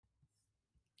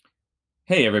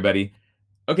Hey, everybody.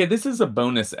 Okay, this is a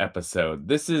bonus episode.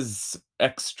 This is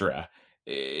extra.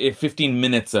 If 15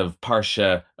 minutes of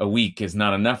Parsha a week is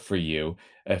not enough for you,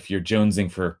 if you're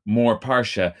jonesing for more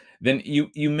Parsha, then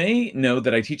you may know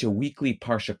that I teach a weekly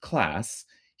Parsha class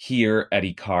here at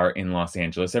IKAR in Los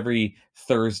Angeles every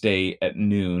Thursday at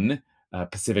noon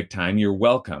Pacific time. You're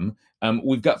welcome.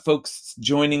 We've got folks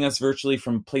joining us virtually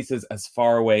from places as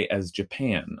far away as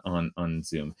Japan on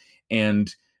Zoom.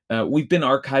 And we've been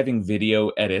archiving video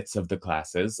edits of the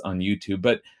classes on YouTube,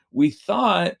 but we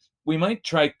thought we might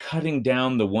try cutting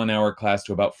down the 1 hour class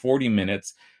to about 40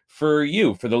 minutes for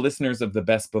you, for the listeners of the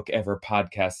Best Book Ever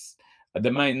podcasts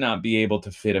that might not be able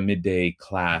to fit a midday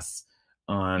class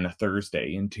on a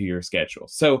Thursday into your schedule.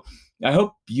 So I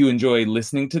hope you enjoy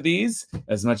listening to these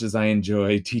as much as I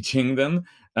enjoy teaching them.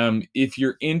 If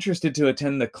you're interested to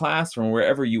attend the class from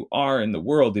wherever you are in the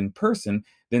world in person,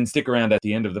 then stick around at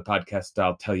the end of the podcast.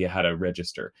 I'll tell you how to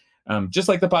register. Just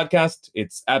like the podcast,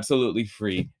 it's absolutely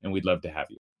free, and we'd love to have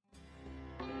you.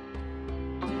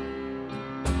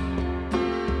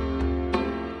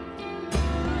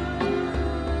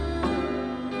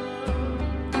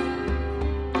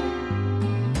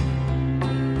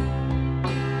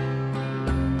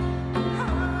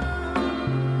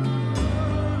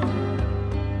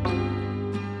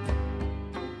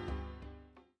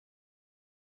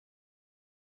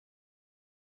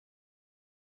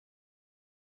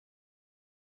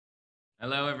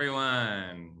 Hello,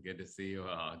 everyone. Good to see you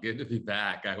all. Good to be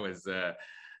back. I was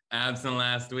absent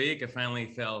last week. I finally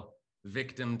fell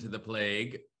victim to the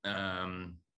plague.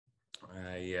 I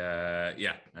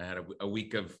had a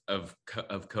week of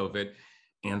COVID,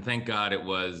 and thank God it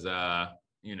was. We're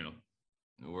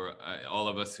all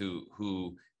of us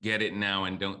who get it now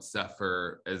and don't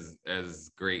suffer as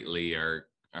greatly are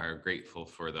grateful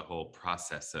for the whole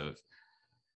process of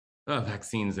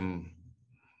vaccines and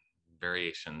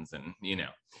variations, and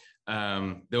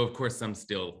though of course some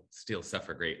still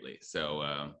suffer greatly. So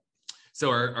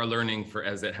our learning, for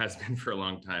as it has been for a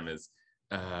long time, is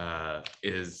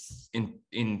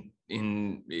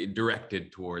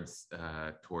directed towards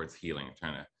healing,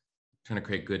 trying to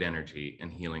create good energy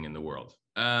and healing in the world.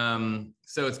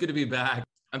 So it's good to be back.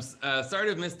 I'm sorry to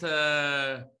have missed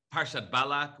Parshat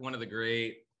Balak, one of the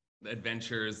great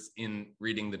adventures in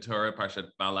reading the Torah, Parshat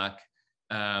Balak.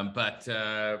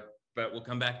 But we'll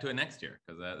come back to it next year,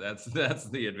 because that's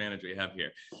the advantage we have here.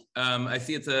 I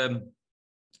see it's a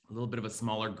little bit of a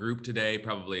smaller group today.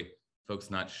 Probably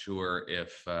folks not sure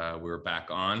if we're back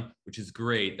on, which is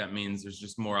great. That means there's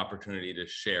just more opportunity to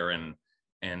share and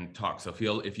talk. So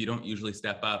if you don't usually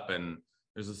step up and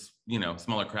there's a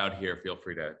smaller crowd here, feel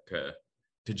free to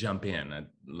jump in. I'd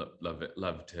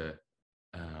love to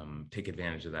take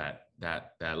advantage of that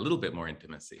little bit more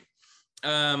intimacy.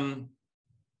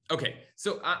 Okay,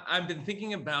 so I've been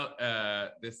thinking about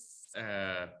this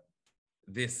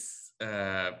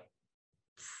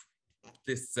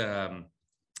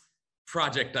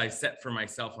project I set for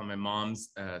myself on my mom's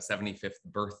 75th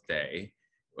birthday,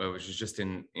 which was just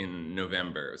in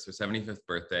November. So 75th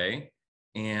birthday,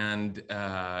 and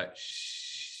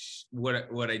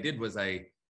what I did was I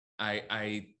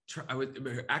was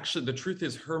actually, the truth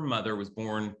is, her mother was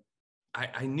born,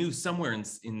 I knew, somewhere in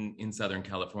Southern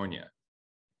California.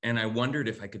 And I wondered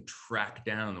if I could track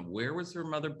down, where was her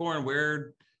mother born?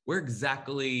 Where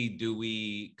exactly do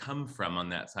we come from on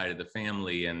that side of the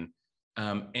family? And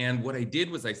what I did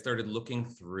was I started looking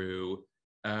through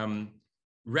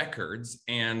records,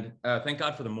 and thank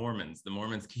God for the Mormons. The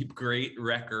Mormons keep great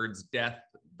records, death,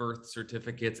 birth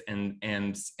certificates,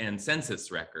 and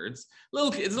census records.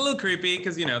 It's a little creepy,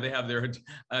 because they have their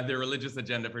religious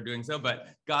agenda for doing so, but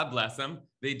God bless them.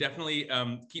 They definitely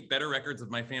keep better records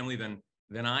of my family than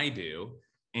I do.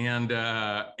 And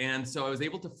so I was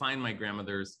able to find my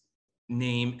grandmother's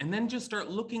name, and then just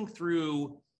start looking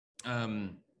through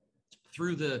it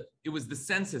was the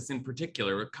census in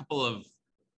particular, a couple of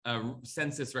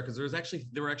census records. There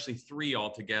were actually three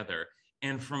altogether.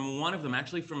 And from one of them,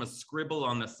 actually from a scribble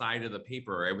on the side of the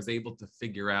paper, I was able to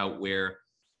figure out where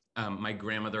my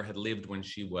grandmother had lived when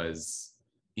she was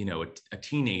a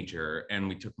teenager. And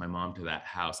we took my mom to that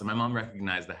house, and my mom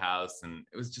recognized the house, and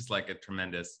it was just like a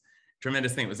tremendous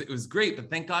thing. It was great, but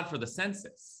thank God for the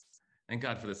census. Thank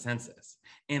God for the census.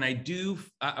 And I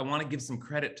want to give some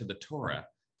credit to the Torah,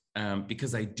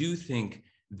 because I do think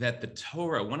that the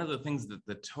Torah, one of the things that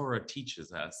the Torah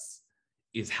teaches us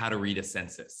is how to read a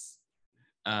census.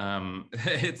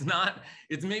 It's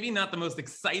maybe not the most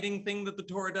exciting thing that the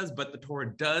Torah does, but the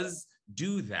Torah does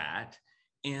do that.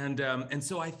 And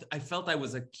so I felt I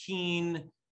was a keen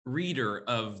reader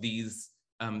of these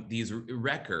these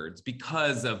records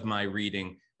because of my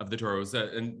reading of the Torah.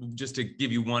 And just to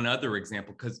give you one other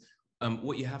example, because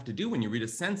what you have to do when you read a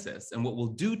census, and what we'll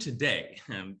do today,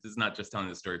 and this is not just telling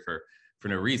the story for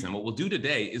no reason, what we'll do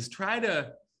today is try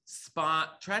to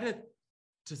spot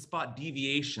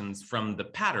deviations from the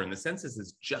pattern. The census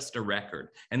is just a record,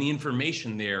 and the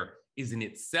information there is in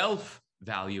itself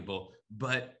valuable,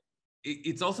 but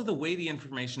it's also the way the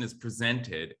information is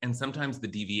presented and sometimes the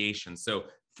deviation. So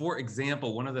for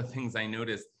example, one of the things I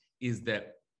noticed is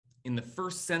that in the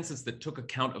first census that took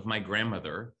account of my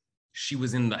grandmother, she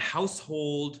was in the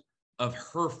household of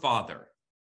her father.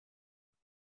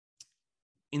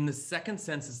 In the second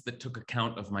census that took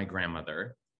account of my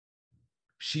grandmother,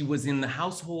 she was in the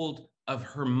household of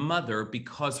her mother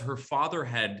because her father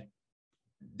had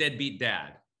deadbeat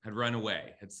dad, had run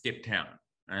away, had skipped town,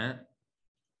 right?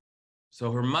 So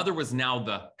her mother was now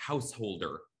the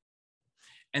householder.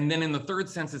 And then in the third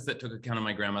census that took account of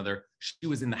my grandmother, she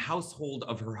was in the household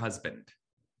of her husband,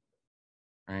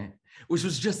 right? Which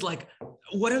was just like,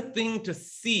 what a thing to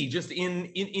see just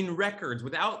in records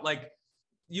without like,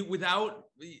 without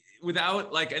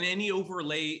like any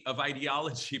overlay of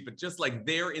ideology, but just like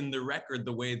there in the record,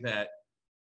 the way that,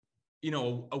 you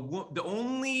know, the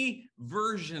only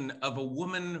version of a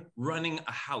woman running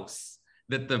a house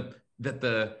that the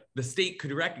state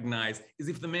could recognize is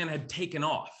if the man had taken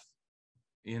off.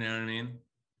 You know what I mean?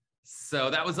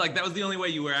 So that was the only way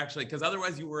you were actually, because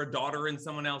otherwise you were a daughter in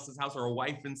someone else's house or a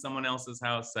wife in someone else's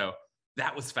house. So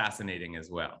that was fascinating as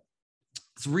well.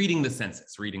 It's reading the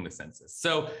census.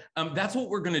 So that's what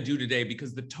we're going to do today,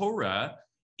 because the Torah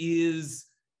is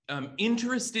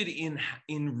interested in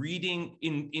reading,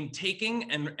 in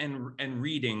taking and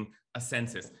reading a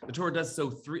census. The Torah does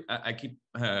so I keep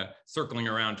circling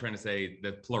around trying to say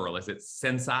the plural. Is it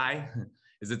censi?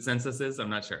 Is it censuses? I'm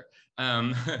not sure.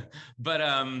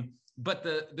 But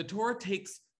the Torah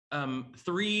takes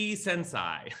 3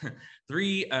 censi,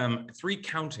 three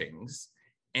countings,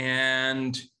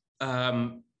 and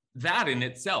that in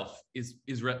itself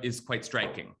is quite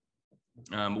striking.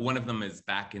 One of them is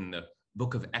back in the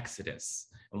book of Exodus,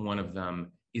 and one of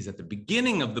them is at the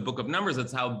beginning of the book of Numbers.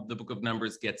 That's how the book of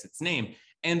Numbers gets its name.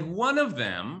 And one of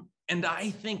them, and I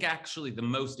think actually the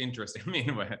most interesting,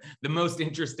 the most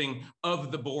interesting of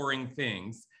the boring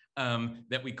things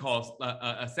that we call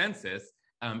a census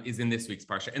is in this week's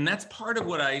Parsha. And that's part of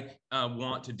what I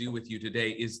want to do with you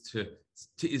today, is to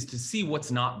see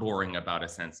what's not boring about a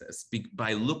census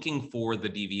by looking for the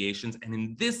deviations. And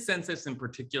in this census in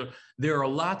particular, there are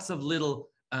lots of little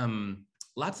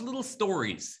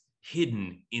stories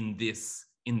hidden in this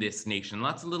nation.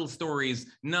 Lots of little stories,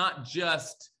 not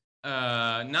just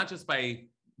by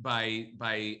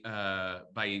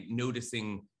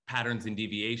noticing patterns and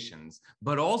deviations,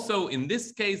 but also in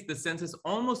this case, the census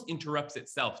almost interrupts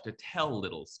itself to tell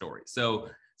little stories. So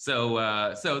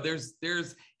there's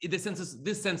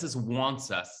this census wants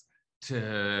us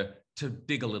to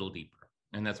dig a little deeper,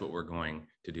 and that's what we're going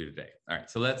to do today. All right,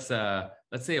 so let's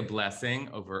say a blessing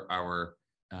over our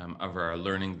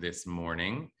learning this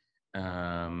morning,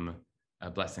 a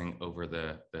blessing over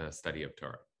the study of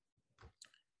Torah.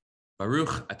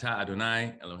 Baruch atah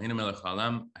Adonai Eloheinu melech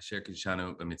haolam asher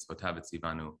kiddushanu b'mitzvotav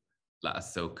v'tzivanu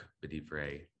la'asok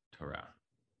b'divrei Torah.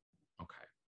 Okay,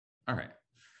 all right.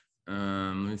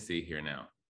 Let me see here now.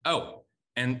 Oh,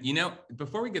 and you know,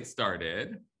 before we get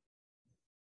started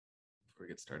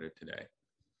today,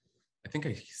 I think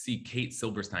I see Kate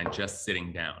Silberstein just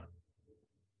sitting down.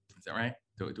 Is that right?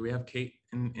 Do we have Kate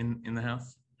in the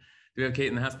house? Do we have Kate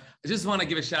in the house? I just want to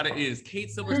give a shout out. It is Kate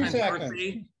Silberstein's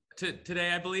birthday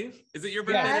today, I believe. Is it your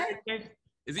birthday? Yes.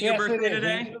 Is it your birthday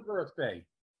today? It's your birthday.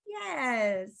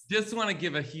 Yes. Just want to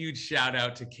give a huge shout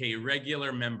out to Kate,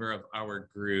 regular member of our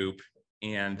group,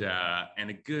 and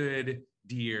a good,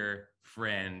 dear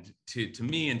friend to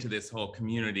me and to this whole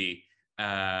community.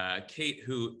 Kate,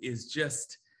 who is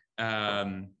just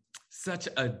such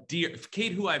a dear,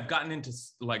 Kate, who I've gotten into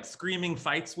like screaming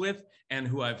fights with, and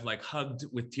who I've like hugged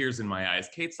with tears in my eyes.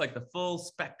 Kate's like the full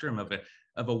spectrum of a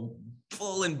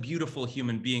full and beautiful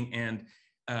human being, and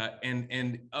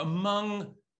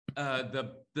among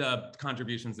the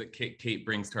contributions that Kate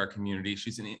brings to our community,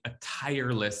 she's a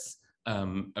tireless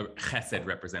chesed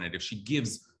representative. She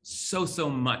gives so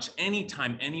much.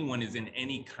 Anytime anyone is in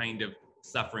any kind of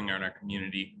suffering in our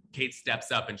community, Kate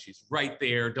steps up and she's right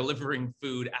there delivering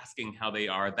food, asking how they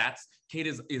are. Kate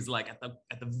is like at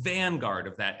the vanguard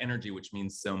of that energy, which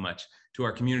means so much to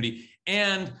our community.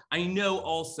 And I know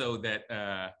also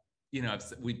that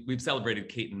we've celebrated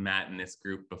Kate and Matt in this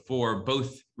group before,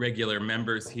 both regular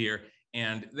members here.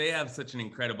 And they have such an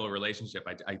incredible relationship.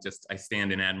 I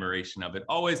stand in admiration of it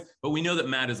always. But we know that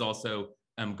Matt is also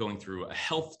going through a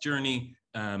health journey.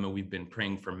 We've been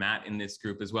praying for Matt in this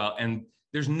group as well. And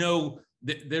there's no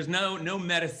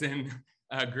medicine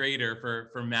greater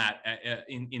for Matt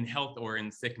in health or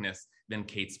in sickness than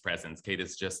Kate's presence.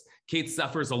 Kate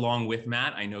suffers along with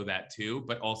Matt. I know that too,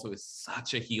 but also is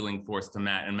such a healing force to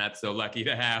Matt. And Matt's so lucky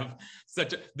to have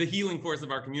the healing force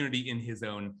of our community in his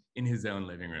own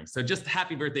living room. So just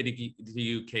happy birthday to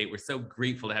you, Kate. We're so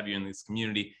grateful to have you in this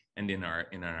community and in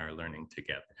our learning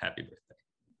together. Happy birthday.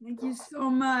 Thank you so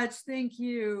much. Thank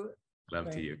you.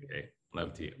 Love to you, Kate.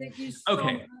 Love to you. Thank you so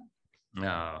much.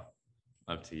 Oh,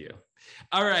 love to you.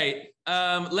 All right,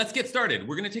 let's get started.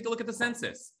 We're going to take a look at the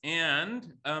census.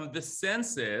 And the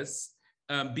census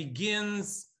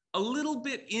begins a little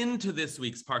bit into this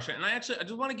week's Parsha. And I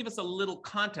just want to give us a little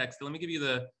context. Let me give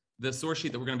you the source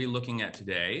sheet that we're going to be looking at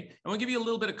today. And we'll give you a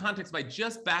little bit of context by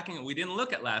just backing it. We didn't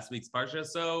look at last week's Parsha,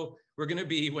 so we're going to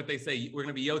be what they say, we're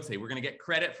going to be Yotze. We're going to get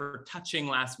credit for touching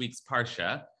last week's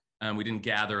Parsha. We didn't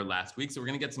gather last week, so we're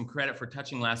going to get some credit for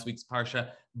touching last week's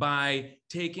Parsha by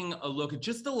taking a look at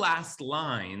just the last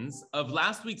lines of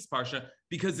last week's Parsha,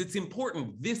 because it's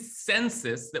important. This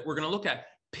census that we're going to look at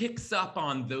picks up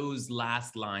on those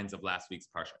last lines of last week's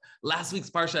Parsha. Last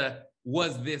week's Parsha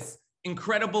was this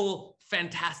incredible,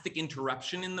 fantastic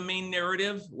interruption in the main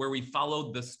narrative where we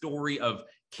followed the story of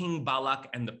King Balak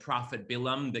and the prophet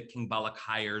Bilam that King Balak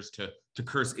hires to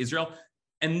curse Israel.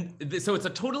 And so it's a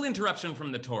total interruption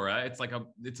from the Torah. It's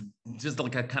just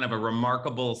like a kind of a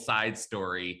remarkable side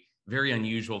story, very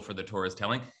unusual for the Torah's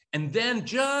telling. And then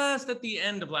just at the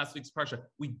end of last week's Parsha,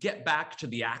 we get back to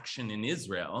the action in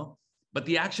Israel. But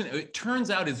the action, it turns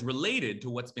out, is related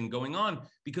to what's been going on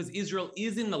because Israel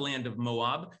is in the land of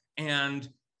Moab. And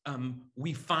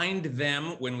we find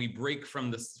them when we break from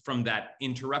that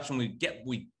interruption.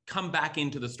 We come back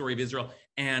into the story of Israel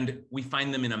and we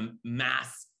find them in a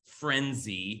mass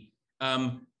frenzy,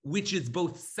 which is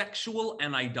both sexual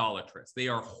and idolatrous. They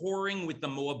are whoring with the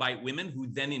Moabite women who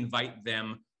then invite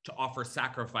them to offer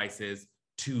sacrifices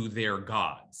to their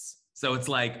gods. So it's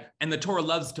like, and the Torah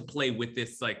loves to play with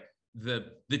this, like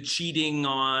the cheating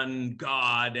on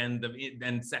God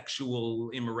and sexual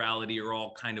immorality are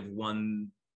all kind of one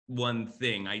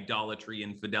thing, idolatry,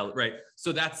 infidelity, right?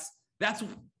 So that's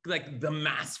like the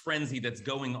mass frenzy that's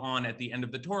going on at the end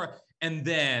of the Torah. And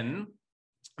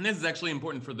this is actually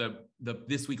important for the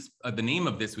name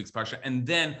of this week's Parsha. And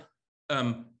then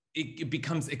it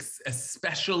becomes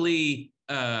especially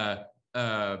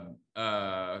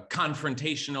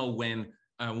confrontational when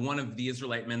one of the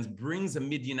Israelite men brings a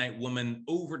Midianite woman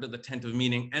over to the tent of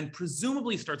meeting and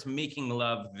presumably starts making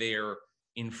love there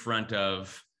in front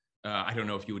of, I don't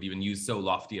know if you would even use so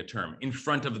lofty a term, in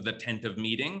front of the tent of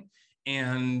meeting.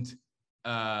 And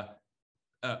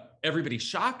everybody's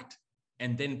shocked.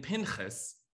 And then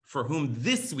Pinchas, for whom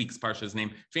this week's Parsha is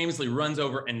named, famously runs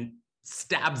over and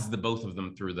stabs the both of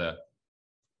them through the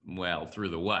what?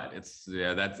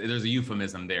 There's a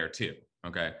euphemism there too.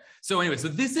 Okay. So anyway, so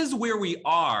this is where we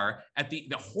are at the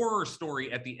horror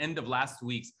story at the end of last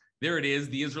week's. There it is.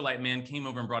 The Israelite man came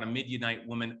over and brought a Midianite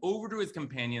woman over to his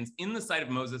companions in the sight of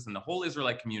Moses and the whole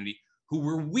Israelite community, who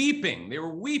were weeping. They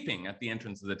were weeping at the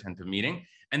entrance of the tent of meeting.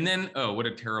 And then, oh, what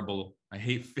a terrible, I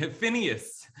hate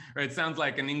Phineas, right? It sounds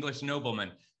like an English nobleman.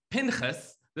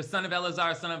 Pinchas, the son of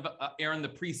Eleazar, son of Aaron the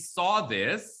priest, saw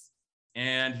this,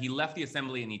 and he left the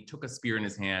assembly and he took a spear in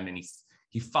his hand and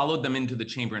he followed them into the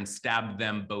chamber and stabbed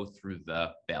them both through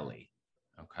the belly.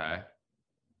 Okay.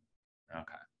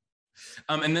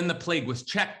 And then the plague was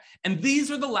checked. And these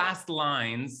are the last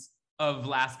lines of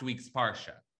last week's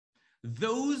Parsha.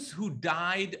 Those who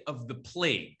died of the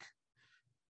plague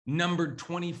numbered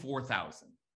 24,000.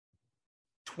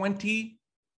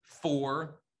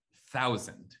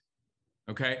 24,000.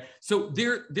 Okay. So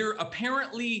they're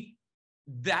apparently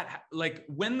that, like,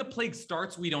 when the plague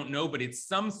starts, we don't know, but it's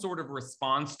some sort of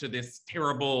response to this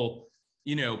terrible,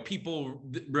 people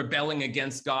rebelling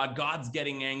against God. God's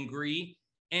getting angry.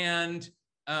 And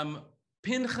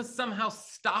Pinchas somehow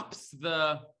stops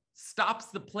the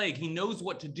plague. He knows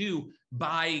what to do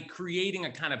by creating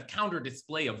a kind of counter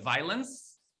display of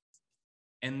violence.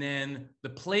 And then the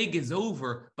plague is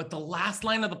over. But the last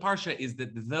line of the Parsha is that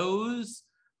those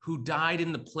who died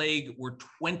in the plague were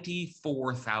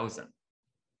 24,000.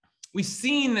 We've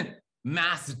seen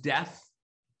mass death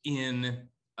in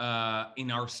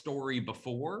our story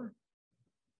before.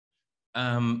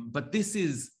 But this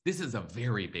is a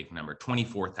very big number,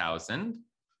 24,000.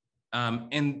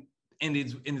 And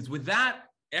it's with that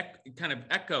kind of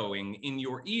echoing in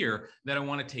your ear that I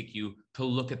want to take you to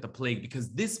look at the plague,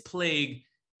 because this plague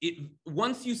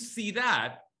once you see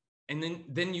that, and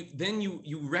then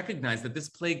you recognize that this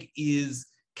plague is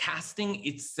casting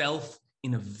itself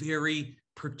in a very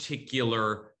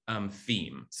particular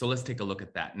theme. So let's take a look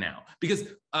at that now, because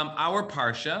our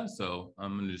parsha. So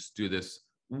I'm going to just do this.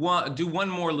 Do one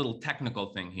more little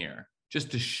technical thing here,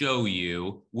 just to show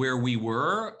you where we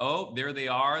were. Oh, there they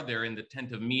are. They're in the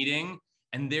tent of meeting,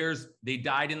 and they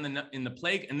died in the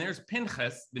plague. And there's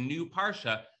Pinchas, the new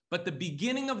parsha. But the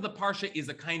beginning of the parsha is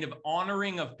a kind of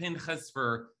honoring of Pinchas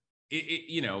for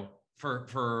his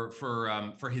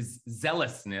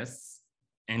zealousness.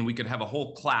 And we could have a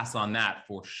whole class on that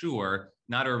for sure.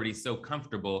 Not everybody so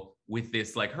comfortable with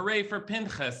this, like, hooray for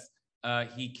Pinchas.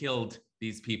 He killed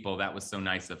these people. That was so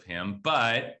nice of him.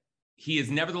 But he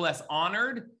is nevertheless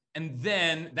honored. And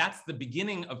then that's the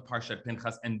beginning of Parshat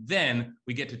Pinchas. And then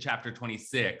we get to chapter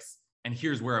 26. And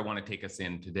here's where I want to take us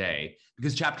in today,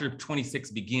 because chapter 26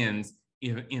 begins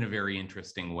in a very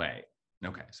interesting way.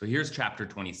 Okay, so here's chapter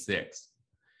 26.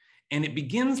 And it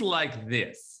begins like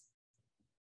this.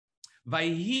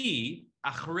 Vayhi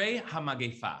achrei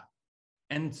hamagefa.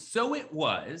 And so it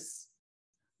was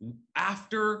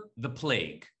after the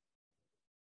plague.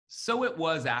 So it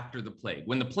was after the plague.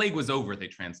 When the plague was over, they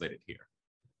translate it here.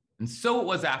 And so it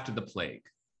was after the plague.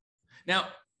 Now,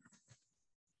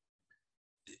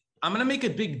 I'm going to make a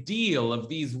big deal of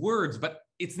these words, but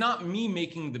it's not me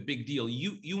making the big deal.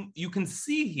 You can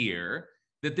see here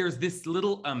that there's this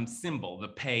little symbol, the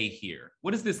pay here.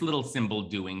 What is this little symbol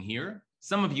doing here?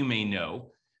 Some of you may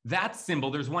know. That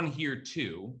symbol, there's one here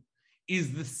too,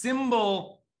 is the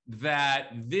symbol that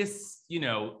this,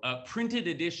 printed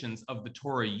editions of the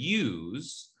Torah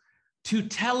use to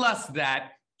tell us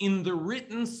that in the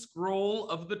written scroll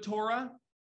of the Torah,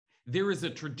 there is a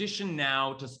tradition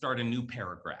now to start a new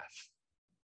paragraph.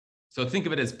 So think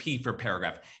of it as P for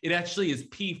paragraph. It actually is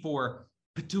P for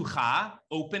petucha,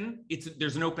 open.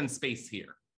 There's an open space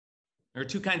here. There are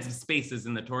two kinds of spaces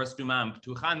in the Torah, stuma and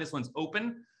petucha, and this one's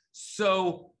open.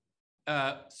 So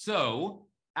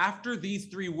after these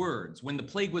three words, when the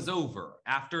plague was over,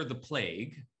 after the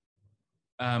plague,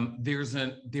 by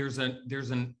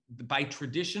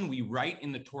tradition, we write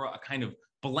in the Torah a kind of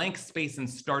blank space and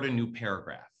start a new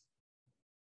paragraph.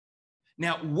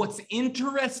 Now, what's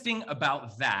interesting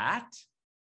about that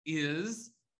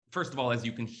is, first of all, as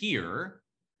you can hear,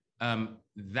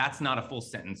 that's not a full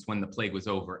sentence, when the plague was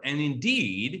over. And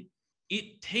indeed,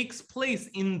 it takes place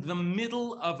in the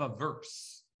middle of a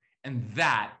verse. And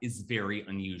that is very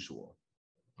unusual.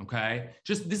 Okay?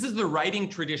 This is the writing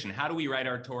tradition. How do we write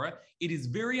our Torah? It is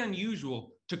very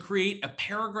unusual to create a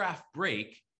paragraph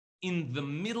break in the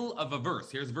middle of a verse.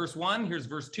 Here's verse 1, here's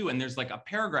verse 2, and there's like a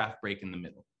paragraph break in the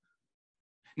middle.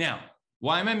 Now,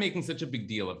 why am I making such a big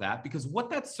deal of that? Because what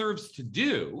that serves to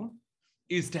do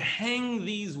is to hang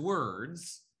these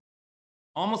words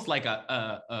almost like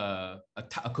a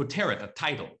koteret, a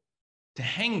title, to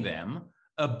hang them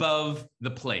above the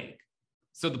plague.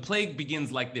 So the plague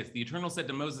begins like this. The Eternal said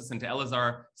to Moses and to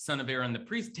Eleazar, son of Aaron the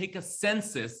priest, take a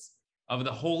census of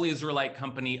the whole Israelite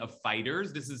company of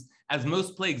fighters. This is, as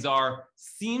most plagues are,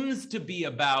 seems to be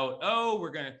about,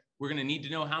 we're going to need to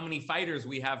know how many fighters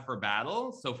we have for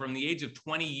battle. So from the age of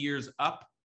 20 years up,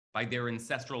 by their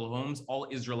ancestral homes, all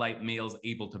Israelite males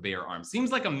able to bear arms.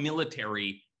 Seems like a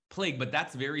military plague, but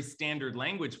that's very standard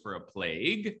language for a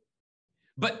plague.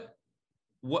 But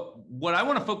what I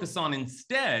want to focus on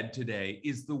instead today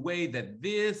is the way that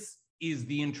this is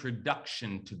the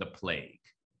introduction to the plague,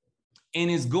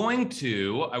 and is going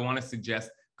to, I want to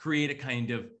suggest, create a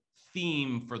kind of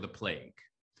theme for the plague.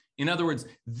 In other words,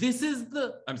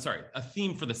 a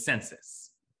theme for the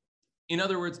census. In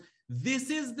other words, this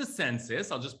is the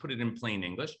census, I'll just put it in plain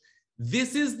English.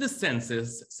 This is the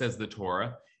census, says the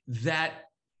Torah, that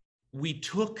we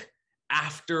took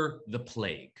after the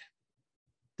plague.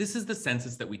 This is the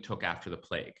census that we took after the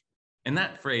plague. And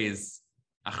that phrase,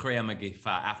 achrei hamagefa,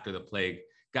 after the plague,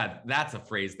 God, that's a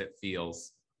phrase that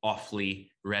feels awfully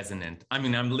resonant. I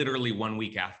mean, I'm literally 1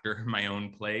 week after my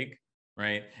own plague,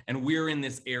 right? And we're in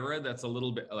this era that's a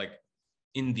little bit like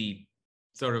in the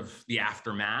sort of the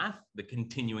aftermath, the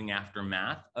continuing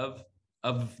aftermath of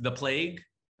the plague,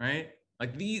 right?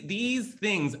 Like these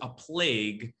things, a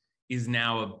plague is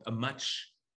now a much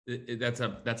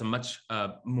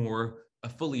more a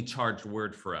fully charged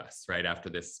word for us, right? After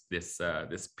this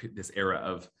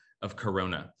era of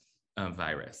corona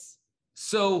virus.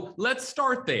 So let's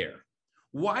start there.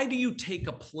 Why do you take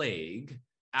a plague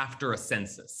after a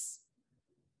census?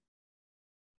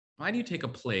 Why do you take a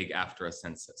plague after a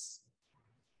census?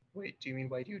 Wait, do you mean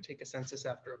why do you take a census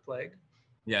after a plague?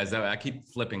 Yeah, I keep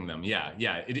flipping them. Yeah.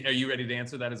 Are you ready to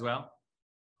answer that as well?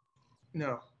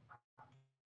 No.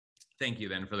 Thank you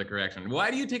then for the correction. Why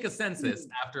do you take a census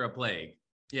after a plague?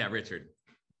 Yeah, Richard.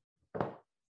 We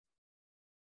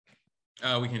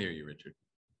can hear you, Richard.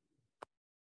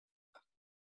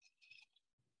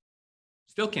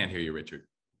 Still can't hear you, Richard.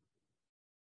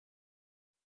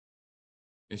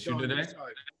 Issue today?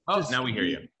 Sorry. Oh, now we hear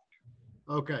you.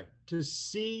 Okay, to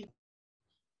see.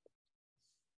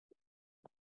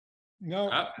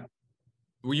 No,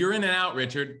 Well, you're in and out,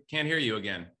 Richard. Can't hear you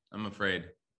again, I'm afraid.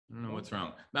 I don't know what's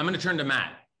wrong. I'm going to turn to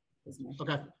Matt.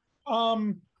 okay.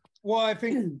 Well, I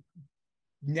think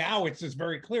now it's just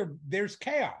very clear. There's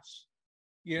chaos.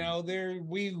 You know,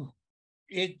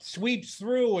 it sweeps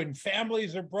through, and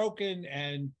families are broken,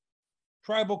 and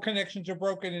tribal connections are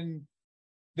broken, and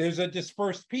there's a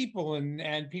dispersed people,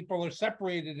 and people are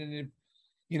separated, and it,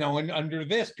 you know, and under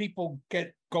this, people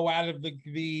go out of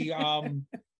the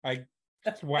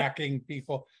whacking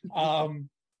people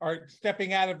are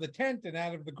stepping out of the tent and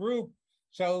out of the group,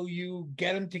 so you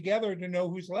get them together to know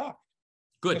who's left.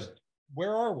 Good. Just,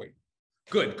 where are we?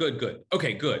 Good.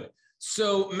 Okay, good.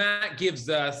 So Matt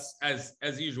gives us, as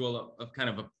usual, a kind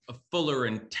of a fuller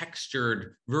and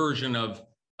textured version of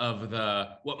the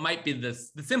what might be the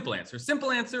simple answer.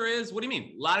 Simple answer is, what do you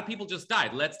mean? A lot of people just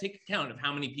died. Let's take account of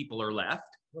how many people are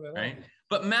left, right?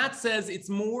 But Matt says it's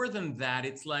more than that.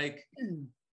 It's like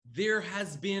there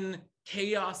has been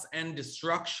chaos and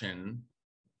destruction.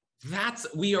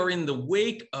 We are in the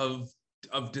wake of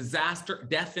disaster,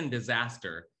 death and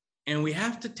disaster. And we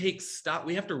have to take stock.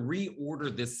 We have to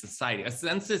reorder this society. A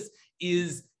census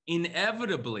is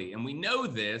inevitably, and we know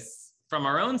this from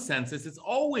our own census, it's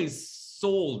always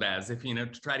sold as, if, you know,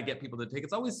 to try to get people to take,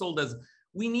 it's always sold as,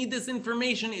 we need this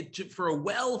information for a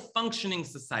well-functioning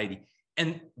society.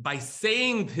 And by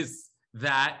saying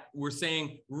that we're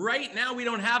saying right now we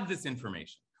don't have this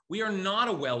information. We are not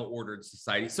a well-ordered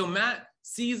society. So Matt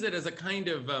sees it as a kind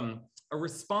of a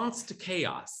response to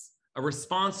chaos, a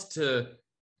response to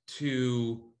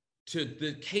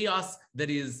the chaos that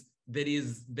is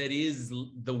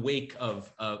the wake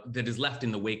of that is left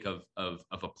in the wake of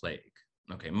a plague.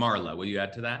 Okay, Marla, will you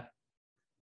add to that?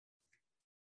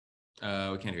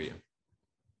 We can't hear you.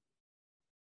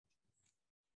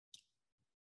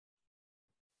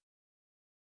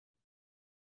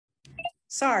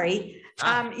 Sorry.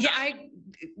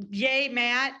 Yay,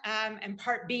 Matt. And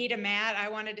part B to Matt, I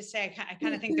wanted to say, I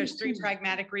kind of think there's three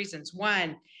pragmatic reasons.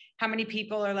 One, how many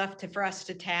people are left for us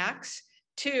to tax?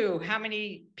 Two, how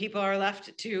many people are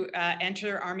left to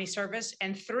enter Army service?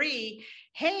 And three,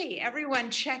 hey, everyone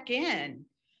check in.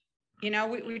 You know,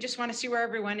 we just want to see where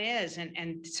everyone is.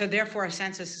 And so therefore a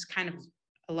census is kind of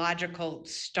a logical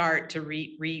start to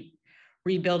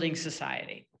rebuilding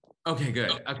society. Okay,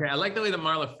 good. Okay, I like the way that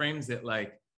Marla frames it.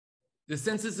 Like, the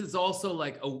census is also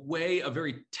like a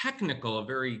very technical, a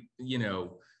very, you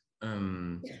know,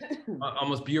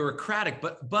 almost bureaucratic,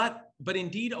 but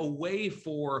indeed a way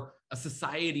for a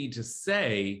society to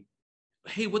say,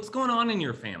 hey, what's going on in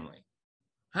your family?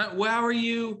 How are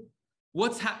you?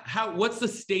 What's the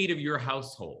state of your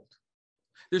household?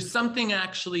 There's something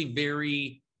actually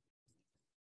very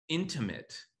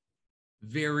intimate,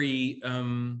 very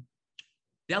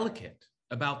delicate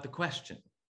about the question,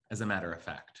 as a matter of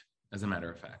fact.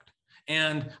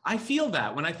 And I feel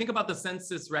that when I think about the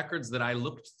census records that I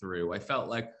looked through, I felt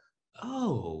like,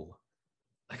 oh,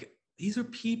 like these are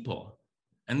people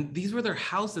and these were their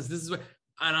houses. This is what,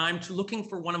 and I'm looking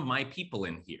for one of my people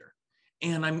in here.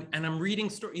 And I'm reading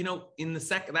story, you know, in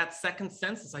that second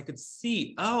census, I could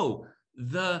see, oh,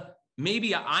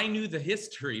 maybe I knew the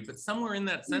history, but somewhere in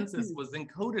that census was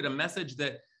encoded a message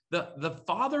that the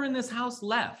father in this house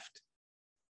left.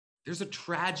 There's a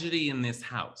tragedy in this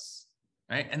house,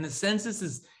 right? And the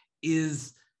census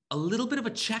is a little bit of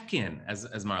a check-in, as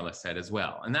Marla said as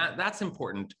well. And that's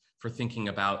important for thinking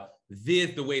about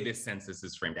the way this census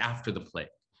is framed after the plague.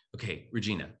 Okay,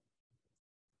 Regina.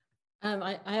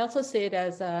 I also see it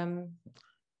as a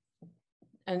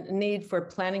need for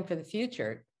planning for the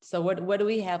future. So what do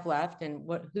we have left, and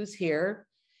who's here,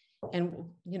 and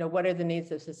you know, what are the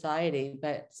needs of society?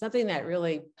 But something that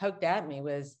really poked at me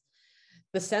was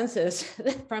the census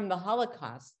from the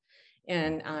Holocaust.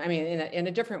 And I mean, in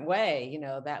a different way, you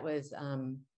know, that was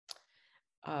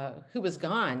who was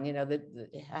gone, you know,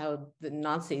 how the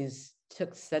Nazis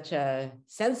took such a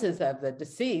census of the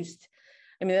deceased.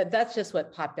 I mean, that's just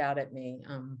what popped out at me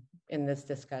in this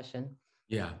discussion.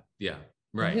 Yeah,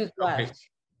 right. And who's left? Okay.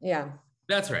 Yeah.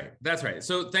 That's right.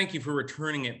 So thank you for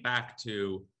returning it back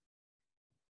to,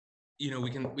 you know,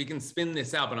 we can spin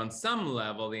this out, but on some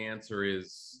level, the answer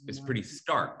is pretty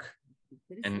stark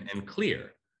and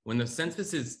clear. When the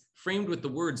census is framed with the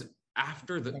words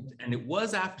and it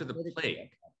was after the plague,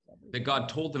 that God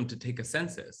told them to take a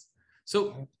census.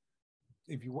 So,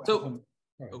 If you So-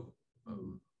 right.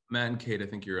 Matt and Kate, I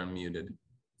think you're unmuted.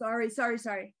 Sorry.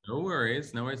 No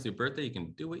worries. It's your birthday. You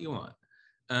can do what you want.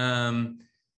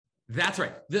 That's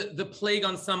right. The plague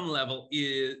on some level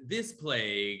is this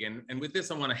plague. And with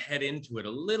this, I want to head into it a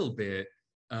little bit.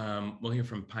 We'll hear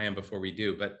from Payam before we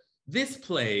do, but this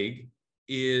plague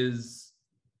is,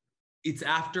 it's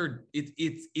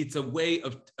a way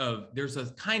of there's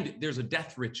a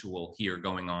death ritual here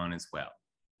going on as well.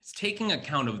 It's taking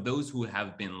account of those who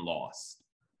have been lost.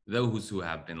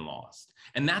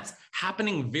 And that's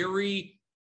happening very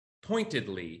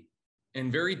pointedly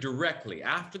and very directly.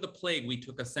 After the plague, we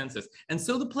took a census. And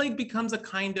so the plague becomes a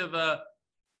kind of a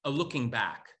looking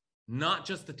back, not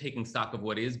just the taking stock of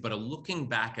what is, but a looking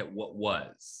back at what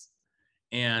was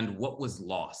and what was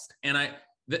lost. And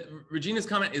Regina's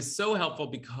comment is so helpful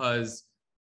because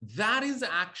that is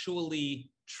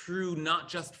actually true, not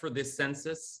just for this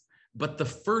census, but the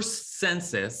first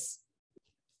census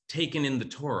taken in the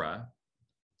Torah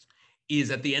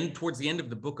is towards the end of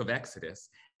the book of Exodus.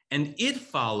 And it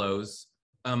follows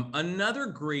another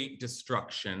great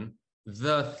destruction,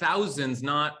 the thousands,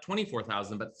 not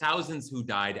 24,000, but thousands who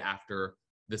died after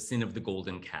the sin of the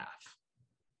golden calf,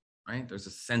 right? There's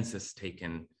a census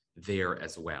taken there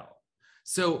as well.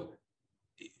 So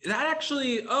that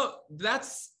actually,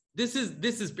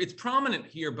 it's prominent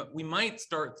here, but we might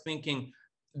start thinking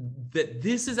that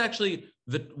this is actually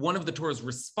one of the Torah's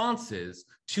responses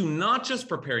to not just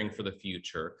preparing for the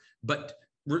future, but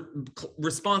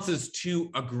responses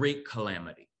to a great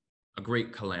calamity.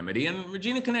 And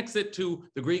Regina connects it to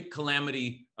the great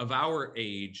calamity of our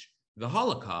age, the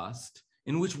Holocaust,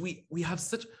 in which we have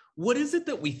what is it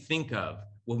that we think of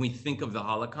when we think of the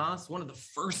Holocaust? One of the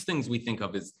first things we think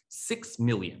of is 6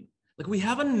 million. Like, we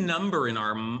have a number in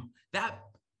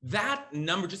that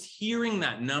number, just hearing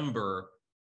that number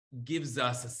gives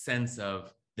us a sense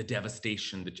of the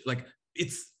devastation,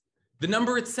 it's the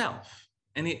number itself.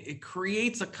 And it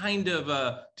creates a kind of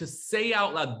to say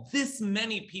out loud, this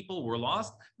many people were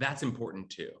lost. That's important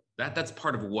too. That's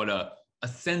part of what a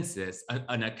census,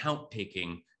 an account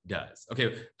taking does.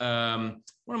 Okay, I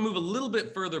want to move a little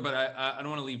bit further, but I don't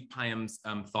want to leave Payam's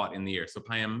thought in the air. So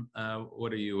Payam,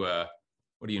 what are you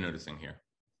noticing here?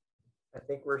 I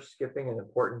think we're skipping an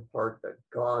important part, that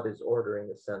God is ordering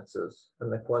the census.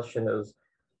 And the question is,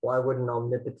 why would an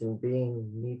omnipotent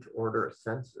being need to order a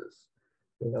census?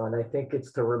 And I think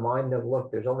it's to remind them,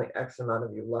 look, there's only X amount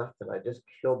of you left, and I just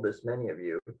killed this many of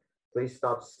you. Please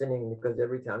stop sinning, because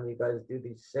every time you guys do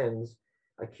these sins,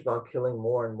 I keep on killing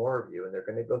more and more of you. And they're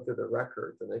going to go through the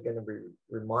records, and they're going to be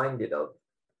reminded of,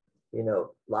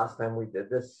 last time we did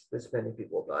this many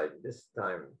people died, this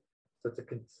time. So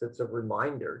it's a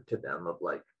reminder to them of,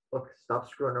 like, look, stop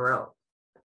screwing around.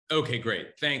 Okay,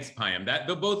 great. Thanks, Payam.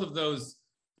 Both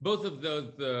of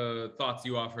those thoughts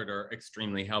you offered are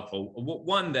extremely helpful.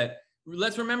 One, that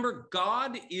let's remember,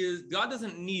 God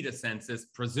doesn't need a census,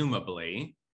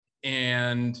 presumably,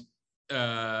 and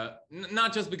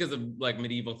not just because of like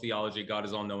medieval theology, God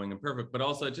is all knowing and perfect, but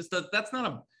also just that's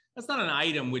not an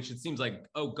item which it seems like,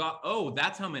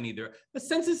 that's how many there. The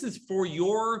census is for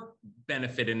your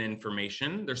benefit and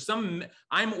information.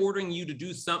 I'm ordering you to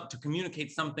do to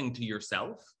communicate something to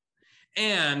yourself.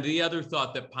 And the other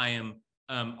thought that Payam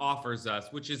offers us,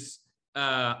 which is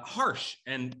harsh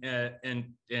and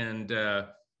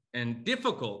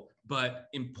difficult, but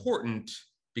important,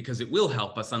 because it will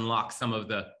help us unlock some of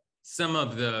the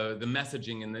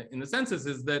messaging in the census,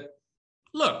 is that,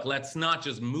 look, let's not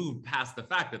just move past the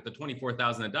fact that the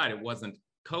 24,000 that died, it wasn't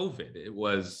COVID. It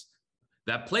was,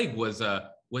 that plague was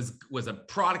a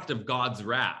product of God's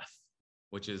wrath,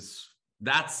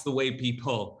 that's the way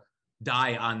people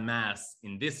die en masse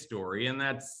in this story. And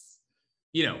that's,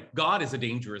 God is the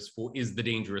dangerous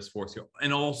force here,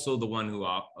 and also the one who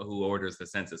orders the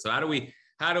census. So how do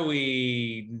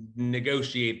we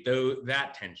negotiate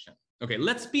that tension? Okay,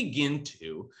 let's begin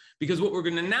because what we're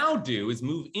going to now do is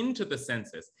move into the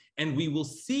census, and we will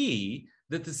see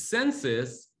that the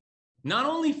census not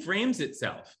only frames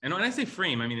itself, and when I say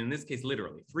frame, I mean in this case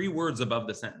literally 3 words above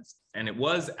the sentence, and it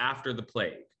was after the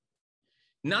plague,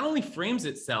 not only frames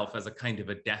itself as a kind of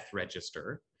a death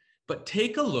register, but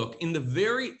take a look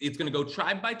it's going to go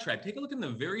tribe by tribe. Take a look in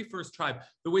the very first tribe,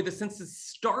 the way the census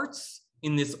starts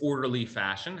in this orderly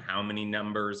fashion. How many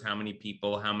numbers, how many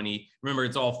people, remember,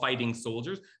 it's all fighting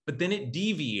soldiers, but then it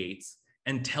deviates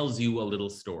and tells you a little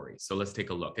story. So let's take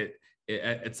a look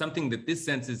at something that this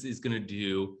census is going to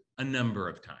do a number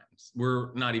of times.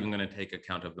 We're not even going to take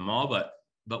account of them all, but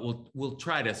we'll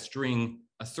try to string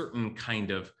a certain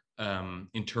kind of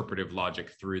interpretive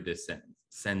logic through this sentence.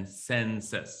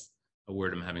 Census, a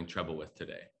word I'm having trouble with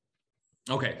today.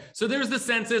 Okay, so there's the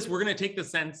census. We're going to take the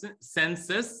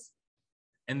census,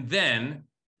 and then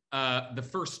the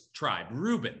first tribe,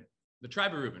 Reuben, the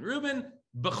tribe of Reuben. Reuben,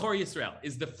 Bechor Yisrael,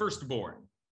 is the firstborn.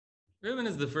 Reuben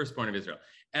is the firstborn of Israel.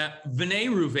 Bnei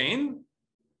Reuven,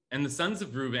 and the sons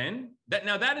of Reuben.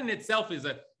 That in itself is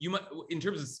in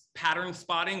terms of pattern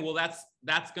spotting. Well, that's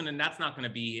not going to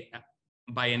be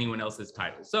by anyone else's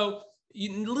title. So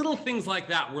little things like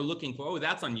that we're looking for. Oh,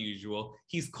 that's unusual.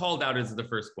 He's called out as the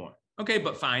firstborn. Okay,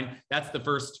 but fine. That's the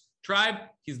first tribe.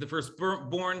 He's the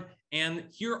firstborn. And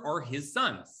here are his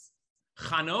sons,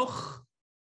 Chanoch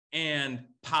and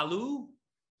Palu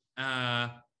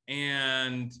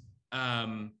and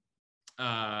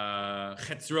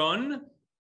Chetzron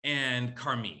and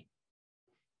Carmi.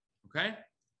 Okay,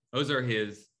 those are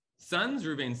his sons,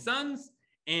 Reuben's sons.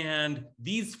 And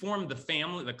these form the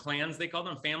family, the clans, they call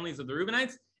them, families of the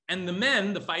Reubenites. And the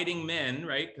men, the fighting men,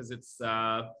 right, because it's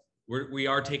we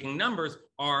are taking numbers,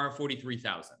 are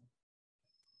 43,000.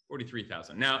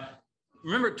 43,000. Now,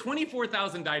 remember,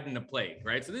 24,000 died in a plague,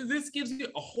 right? So this gives you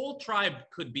a whole tribe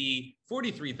could be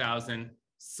 43,000.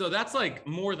 So that's like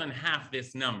more than half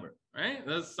this number, right?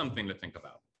 That's something to think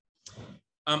about.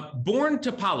 Born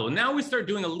to Palu. Now we start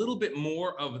doing a little bit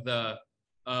more of the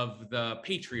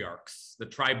patriarchs, the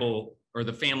tribal or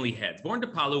the family heads. Born to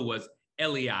Palu was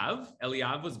Eliav.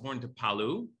 Eliav was born to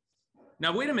Palu.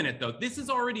 Now, wait a minute, though. This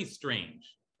is already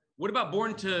strange. What about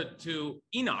born to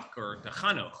Enoch or to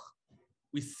Chanoch?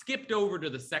 We skipped over to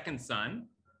the second son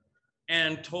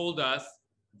and told us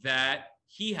that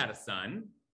he had a son.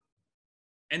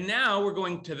 And now we're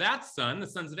going to that son, the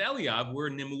sons of Eliav, were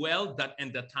Nemuel,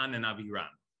 and Datan, and Aviram.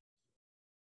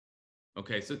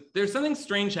 Okay, so there's something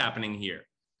strange happening here.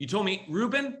 You told me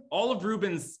Reuben, all of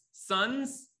Reuben's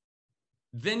sons,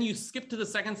 then you skipped to the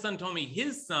second son, told me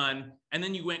his son, and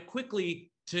then you went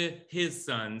quickly to his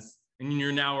sons, and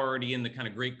you're now already in the kind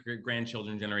of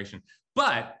great-grandchildren generation.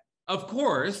 But, of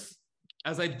course,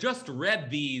 as I just read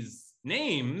these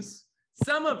names,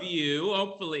 some of you,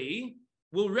 hopefully,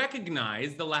 will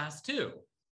recognize the last two.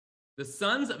 The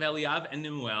sons of Eliav and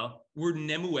Nemuel were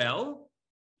Nemuel,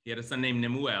 he had a son named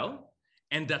Nemuel,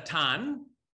 and Datan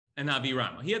and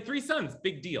Aviram. He had three sons,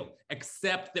 big deal,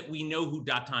 except that we know who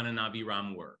Datan and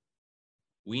Aviram were.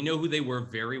 We know who they were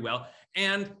very well.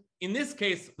 And in this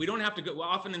case, we don't have to go,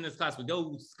 often in this class, we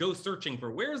go searching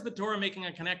for where's the Torah making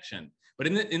a connection? But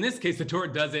in this case, the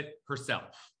Torah does it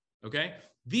herself, okay?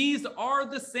 These are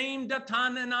the same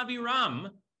Datan and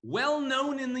Aviram, well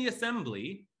known in the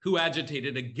assembly, who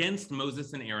agitated against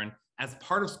Moses and Aaron as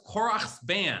part of Korach's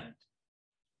band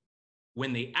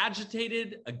when they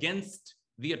agitated against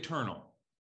the Eternal.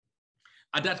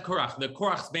 Adat Korach, the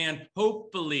Korach's band,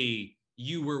 hopefully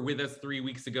you were with us 3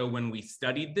 weeks ago when we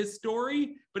studied this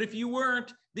story, but if you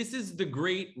weren't, this is the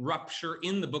great rupture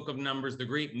in the book of Numbers, the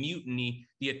great mutiny,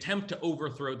 the attempt to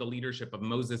overthrow the leadership of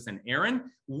Moses and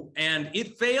Aaron, and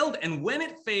it failed, and when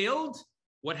it failed,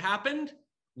 what happened?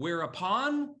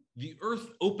 Whereupon the earth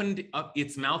opened up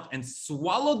its mouth and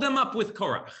swallowed them up with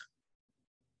Korach.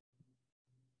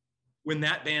 When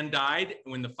that band died,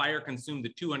 when the fire consumed the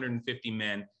 250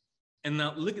 men, and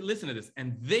now listen to this,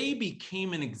 and they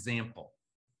became an example.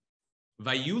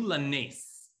 Vayu lanes.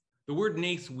 The word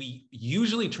nace we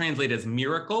usually translate as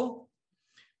miracle,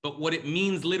 but what it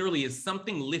means literally is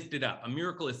something lifted up. A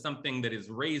miracle is something that is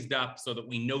raised up so that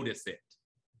we notice it,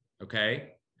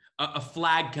 okay? A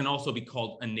flag can also be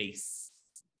called a nace.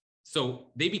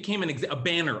 So they became a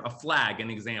banner, a flag,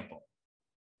 an example,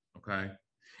 okay?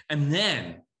 And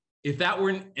then, if that were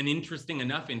an interesting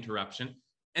enough interruption,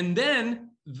 and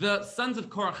then the sons of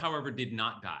Korach, however, did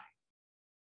not die.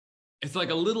 It's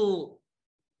like a little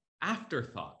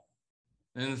afterthought.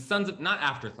 And the sons of, not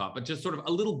afterthought, but just sort of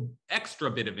a little extra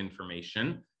bit of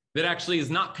information that actually is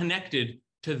not connected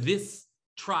to this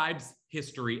tribe's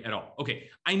history at all. Okay,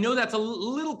 I know that's a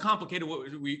little complicated what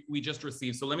we just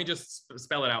received, so let me just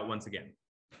spell it out once again.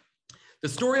 The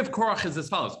story of Korach is as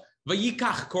follows.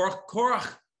 Vayikach Korach,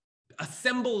 Korach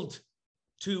assembled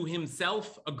to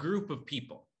himself a group of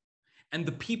people. And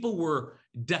the people were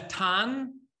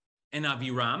Datan and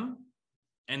Aviram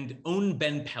and On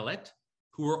ben Pelet,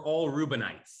 who were all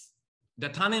Reubenites.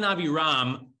 Datan and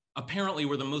Aviram apparently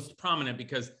were the most prominent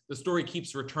because the story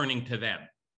keeps returning to them,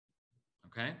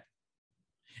 okay?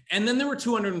 And then there were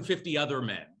 250 other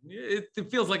men. It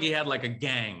feels like he had like a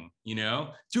gang,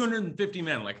 250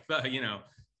 men, like,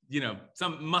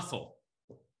 some muscle,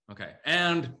 okay?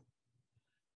 And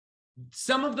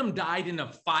some of them died in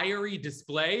a fiery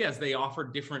display as they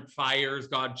offered different fires.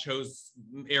 God chose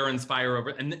Aaron's fire over,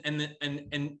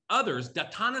 and others,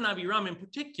 Datan and Aviram in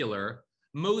particular,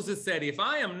 Moses said, if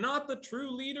I am not the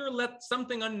true leader, let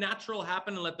something unnatural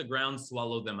happen and let the ground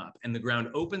swallow them up. And the ground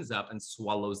opens up and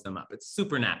swallows them up. It's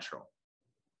supernatural.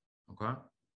 Okay.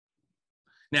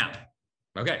 Now,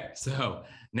 okay, so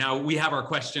now we have our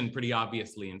question pretty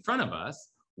obviously in front of us.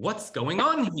 What's going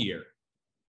on here?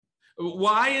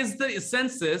 Why is the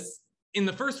census in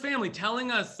the first family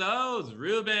telling us, oh, it was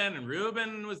Reuben, and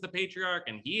Reuben was the patriarch,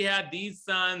 and he had these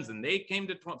sons, and they came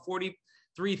to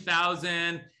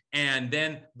 43,000. And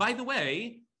then, by the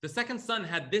way, the second son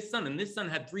had this son, and this son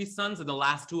had 3 sons, and the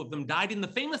last 2 of them died in the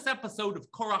famous episode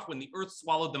of Korach when the earth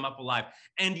swallowed them up alive.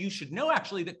 And you should know,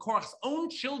 actually, that Korach's own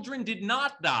children did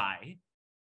not die,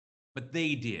 but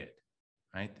they did,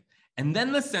 right? And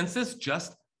then the census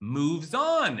just moves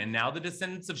on, and now the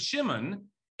descendants of Shimon,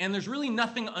 and there's really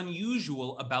nothing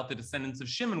unusual about the descendants of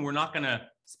Shimon. We're not going to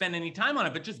spend any time on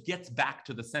it, but just gets back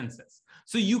to the census.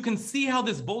 So you can see how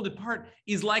this bolded part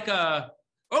is like a,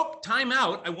 oh, time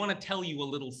out. I want to tell you a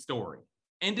little story.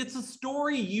 And it's a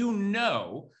story you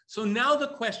know. So now the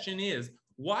question is,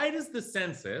 why does the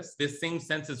census, this same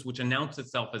census which announced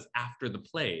itself as after the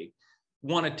plague,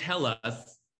 want to tell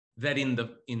us that in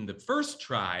the first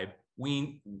tribe,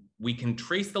 we can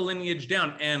trace the lineage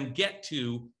down and get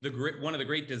to one of the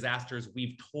great disasters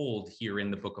we've told here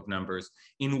in the book of Numbers,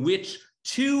 in which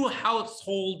 2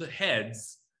 household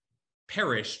heads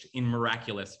perished in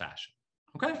miraculous fashion.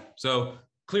 Okay, so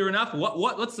clear enough.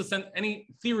 What's the any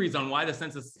theories on why the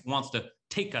census wants to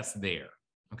take us there?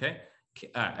 Okay,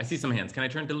 I see some hands. Can I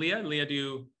turn to Leah? Leah,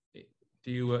 do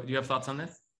you have thoughts on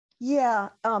this? Yeah,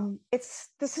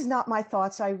 this is not my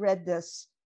thoughts. I read this.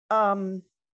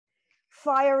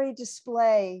 Fiery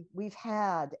display we've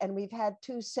had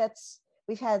 2 sets.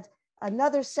 We've had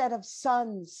another set of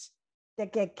sons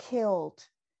that get killed,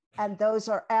 and those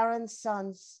are Aaron's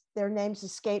sons. Their names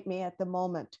escape me at the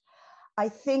moment. I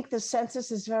think the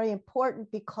census is very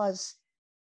important because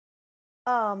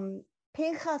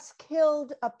Pinchas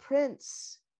killed a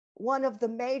prince, one of the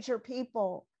major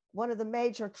people, one of the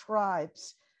major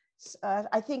tribes.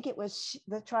 I think it was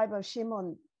the tribe of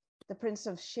Shimon, the prince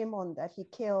of Shimon that he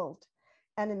killed,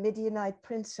 and a Midianite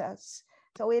princess.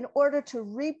 So in order to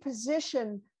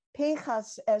reposition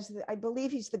Pinchas as, I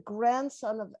believe he's the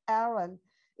grandson of Aaron,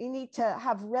 you need to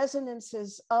have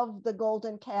resonances of the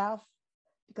golden calf,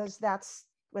 because that's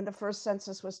when the first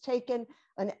census was taken.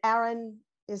 And Aaron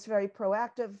is very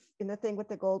proactive in the thing with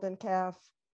the golden calf.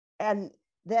 And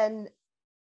then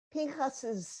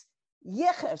Pinchas's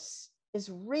yichus is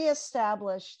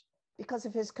reestablished because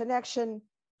of his connection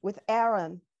with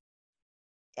Aaron.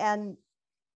 And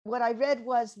what I read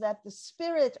was that the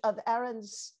spirit of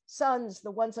Aaron's sons, the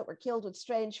ones that were killed with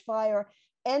strange fire,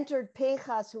 entered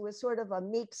Pinchas, who was sort of a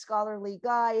meek, scholarly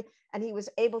guy, and he was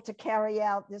able to carry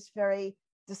out this very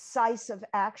decisive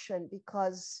action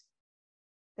because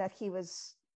that he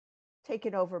was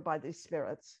taken over by these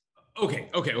spirits.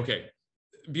 Okay.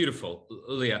 Beautiful,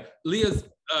 Leah. Leah's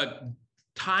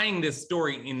tying this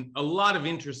story in a lot of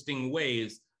interesting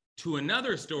ways to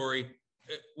another story,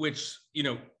 which,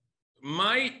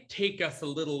 might take us a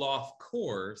little off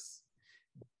course,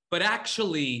 but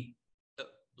actually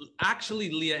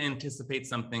Leah anticipates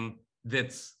something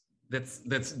that's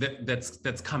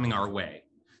coming our way.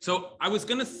 So I was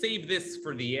going to save this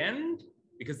for the end,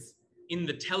 because in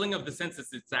the telling of the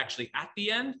census, it's actually at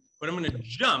the end, but I'm going to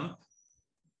jump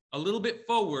a little bit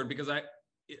forward, because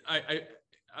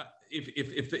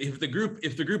if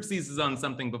the group seizes on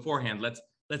something beforehand,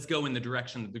 let's go in the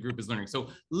direction that the group is learning.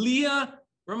 So Leah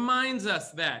reminds us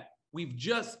that we've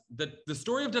just, the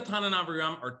story of Datan and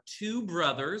Aviram are 2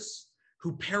 brothers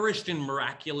who perished in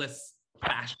miraculous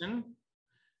fashion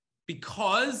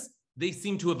because they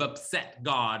seem to have upset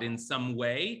God in some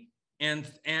way. And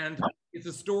it's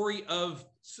a story of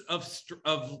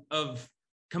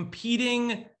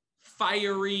competing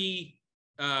fiery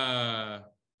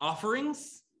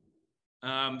offerings.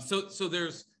 So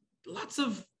there's lots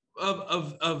of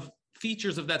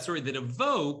features of that story that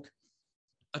evoke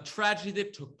a tragedy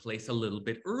that took place a little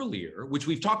bit earlier, which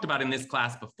we've talked about in this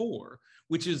class before,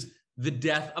 which is the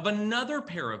death of another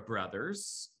pair of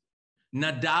brothers,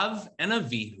 Nadav and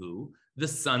Avihu, the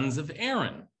sons of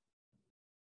Aaron.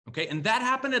 Okay, and that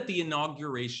happened at the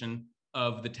inauguration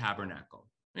of the tabernacle.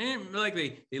 Like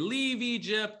they leave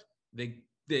Egypt, they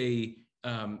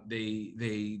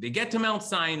get to Mount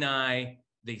Sinai,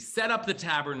 they set up the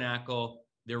tabernacle.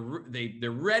 They're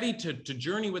ready to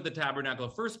journey with the tabernacle,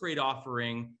 first great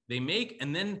offering they make,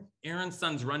 and then Aaron's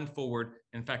sons run forward.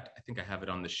 In fact, I think I have it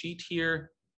on the sheet here.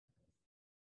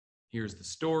 Here's the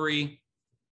story.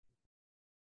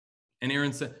 And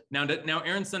Aaron said, now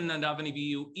Aaron's son Nadav and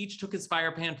Abihu each took his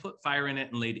fire pan, put fire in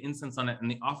it, and laid incense on it, and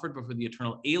they offered before the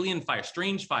Eternal alien fire,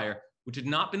 strange fire, which had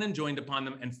not been enjoined upon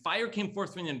them. And fire came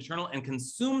forth from the Eternal and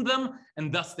consumed them,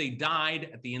 and thus they died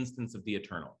at the instance of the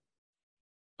Eternal.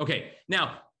 Okay,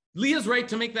 now Leah's right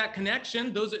to make that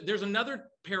connection. There's another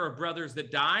pair of brothers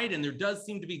that died, and there does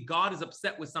seem to be God is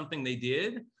upset with something they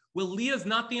did. Well, Leah's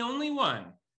not the only one.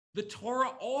 The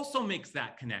Torah also makes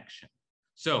that connection.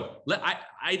 So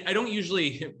I don't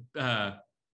usually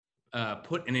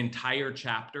put an entire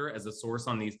chapter as a source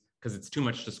on these because it's too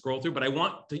much to scroll through, but I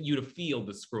want you to feel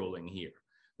the scrolling here.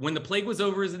 When the plague was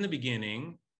over is in the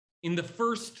beginning. In the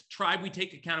first tribe we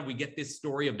take account of, we get this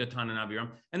story of Datan and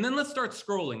Abiram. And then let's start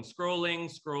scrolling.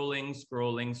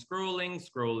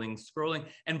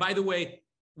 And by the way,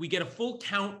 we get a full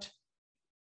count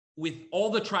with all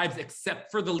the tribes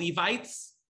except for the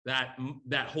Levites, that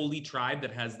holy tribe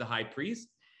that has the high priest.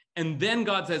 And then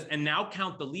God says, and now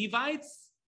count the Levites.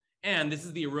 And this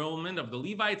is the enrollment of the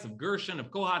Levites, of Gershon,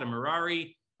 of Kohat, of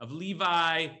Merari, of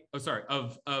Levi,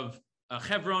 of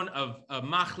Hebron, of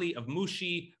Machli, of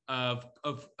Mushi, and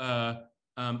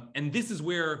this is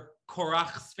where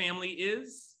Korach's family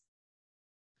is.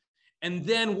 And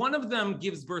then one of them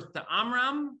gives birth to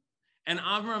Amram, and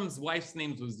Amram's wife's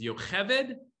name was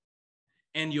Yocheved,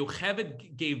 and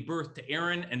Yocheved gave birth to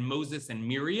Aaron and Moses and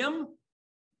Miriam.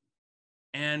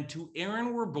 And to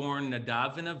Aaron were born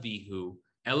Nadav and Avihu,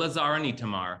 Eleazar and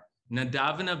Itamar.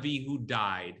 Nadav and Avihu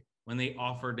died when they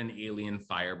offered an alien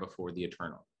fire before the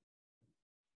Eternal.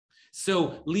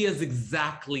 So Leah's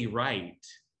exactly right.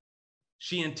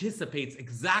 She anticipates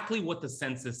exactly what the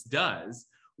census does,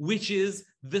 which is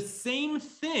the same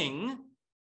thing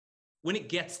when it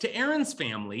gets to Aaron's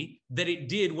family that it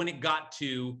did when it got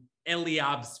to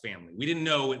Eliab's family. We didn't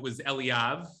know it was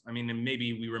Eliab. I mean, and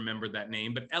maybe we remembered that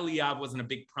name, but Eliab wasn't a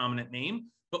big prominent name.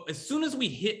 But as soon as we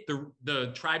hit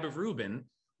the tribe of Reuben,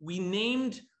 we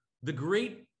named the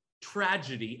great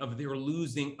tragedy of their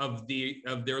losing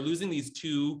these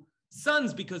two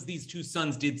sons because these two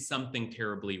sons did something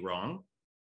terribly wrong.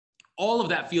 All of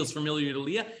that feels familiar to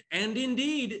Leah. And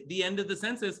indeed, the end of the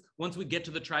census, once we get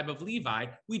to the tribe of Levi,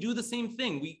 we do the same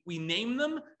thing. We name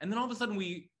them, and then all of a sudden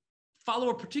we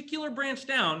follow a particular branch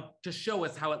down to show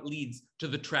us how it leads to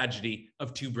the tragedy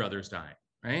of two brothers dying,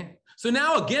 right? So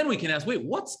now again, we can ask, wait,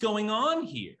 what's going on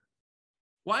here?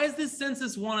 Why does this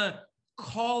census want to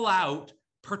call out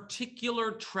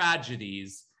particular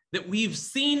tragedies that we've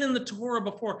seen in the Torah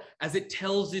before as it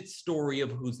tells its story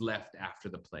of who's left after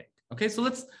the plague? Okay, so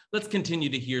let's continue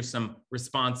to hear some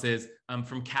responses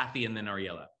from Kathy and then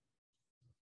Ariella.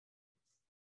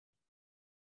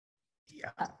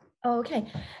 Yeah. Okay.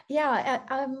 Yeah.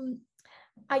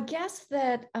 I guess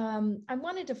that I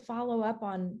wanted to follow up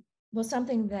on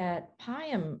something that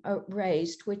Payam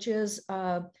raised, which is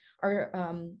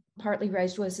partly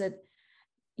raised, was that,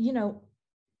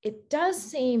 it does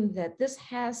seem that this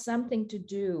has something to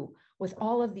do with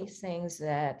all of these things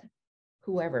that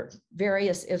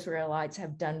various Israelites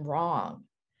have done wrong.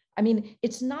 I mean,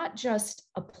 it's not just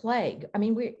a plague. I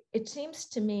mean, it seems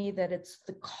to me that it's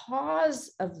the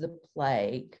cause of the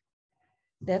plague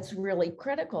that's really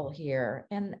critical here.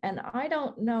 And I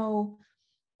don't know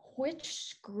which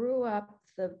screw up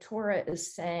the Torah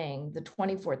is saying the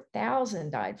 24,000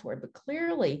 died for, but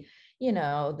clearly,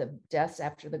 the deaths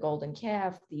after the golden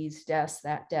calf, these deaths,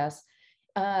 that deaths,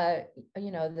 that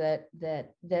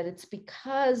it's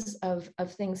because of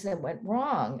things that went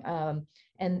wrong,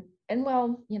 and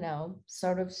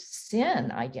sort of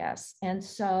sin, I guess. And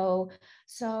so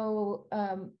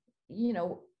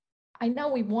I know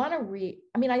we want to read.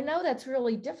 I mean, I know that's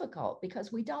really difficult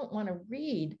because we don't want to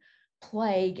read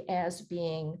plague as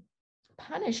being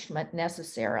punishment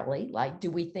necessarily. Like, do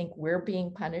we think we're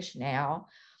being punished now?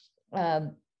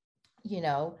 No,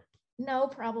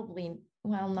 probably.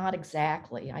 Well, not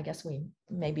exactly. I guess we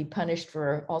may be punished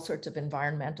for all sorts of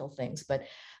environmental things, but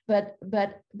that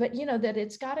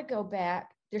it's got to go back.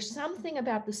 There's something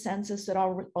about the census that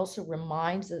also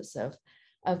reminds us of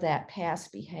that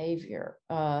past behavior,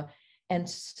 and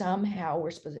somehow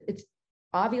we're supposed. It's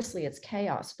obviously it's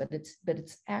chaos, but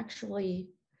it's actually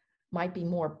might be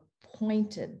more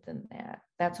pointed than that.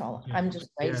 That's all. I'm just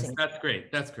raising. Yes,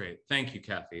 that's great. Thank you,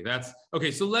 Kathy. That's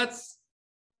okay. So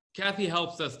Kathy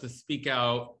helps us to speak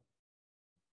out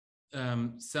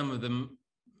some of the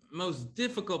most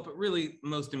difficult, but really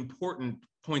most important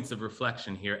points of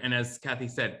reflection here. And as Kathy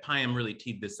said, Payam really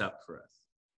teed this up for us.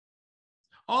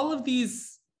 All of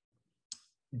these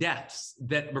deaths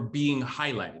that were being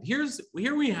highlighted.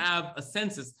 Here we have a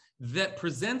census that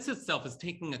presents itself as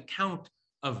taking account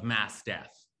of mass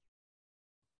death.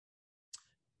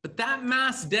 But that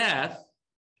mass death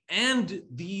and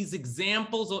these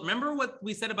examples, remember what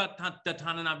we said about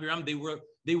Datan and Abiram? They were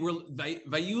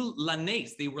vayu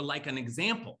lanes, they were like an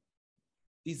example.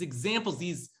 These examples,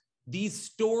 these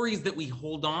stories that we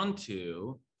hold on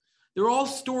to, they're all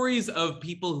stories of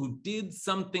people who did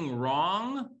something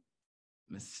wrong,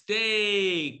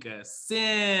 mistake, a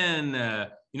sin.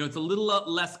 It's a little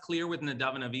less clear with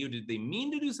Nadav and Avihu. Did they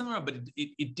mean to do something wrong? But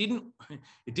it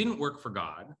didn't work for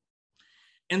God.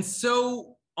 And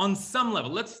so on some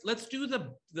level, let's do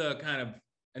the kind of,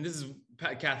 and this is,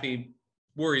 Kathy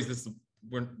worries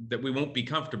that we won't be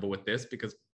comfortable with this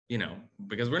because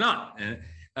we're not. And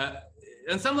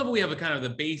on some level, we have a kind of the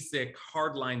basic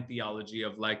hardline theology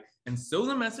of like, and so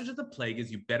the message of the plague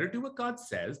is you better do what God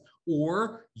says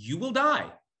or you will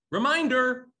die.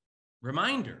 Reminder,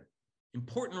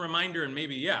 important reminder. And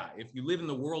maybe, if you live in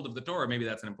the world of the Torah, maybe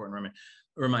that's an important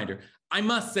reminder. I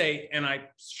must say, and I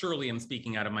surely am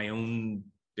speaking out of my own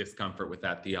discomfort with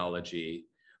that theology,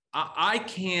 I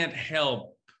can't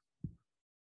help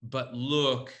but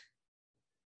look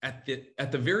at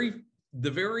the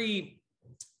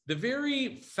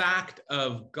very fact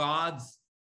of God's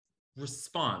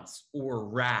response or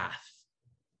wrath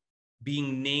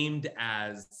being named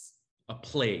as a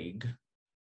plague.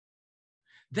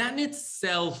 That in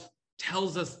itself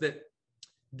tells us that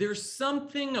there's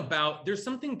something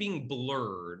being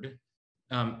blurred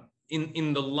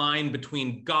in the line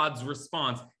between God's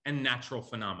response and natural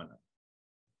phenomena.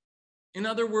 In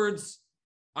other words,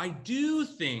 I do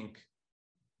think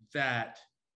that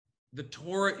the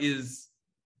Torah is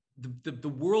the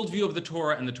worldview of the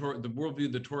Torah, and the worldview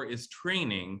of the Torah is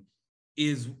training,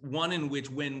 is one in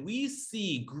which when we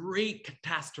see great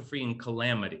catastrophe and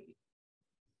calamity,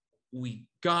 we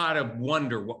gotta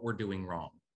wonder what we're doing wrong.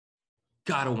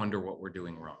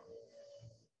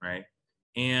 Right?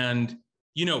 And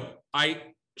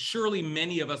surely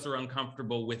many of us are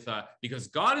uncomfortable with because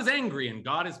God is angry and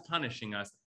God is punishing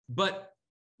us. But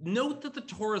note that the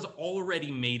Torah has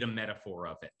already made a metaphor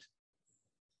of it.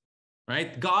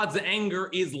 Right? God's anger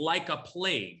is like a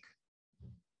plague.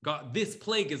 This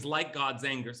plague is like God's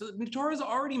anger. So the Torah has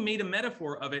already made a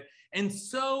metaphor of it. And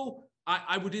so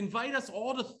I would invite us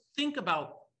all to think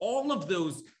about all of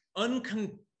those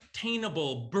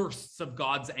uncontainable bursts of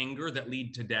God's anger that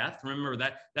lead to death. Remember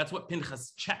that's what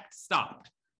Pinchas stopped,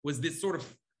 was this sort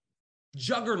of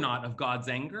juggernaut of God's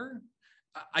anger.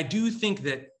 I do think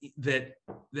that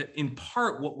in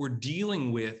part what we're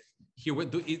dealing with here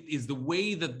is the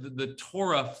way that the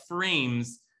Torah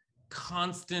frames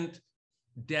constant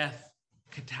death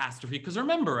catastrophe. Because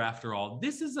remember, after all,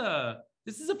 this is a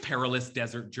perilous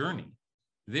desert journey.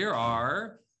 There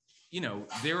are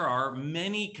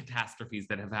many catastrophes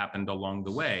that have happened along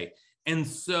the way. And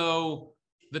so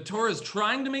the Torah is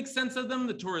trying to make sense of them.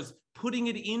 The Torah is putting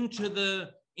it into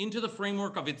the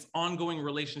framework of its ongoing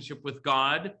relationship with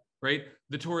God, right?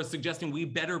 The Torah is suggesting we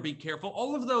better be careful.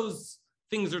 All of those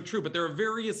things are true, but there are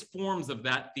various forms of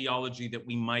that theology that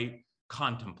we might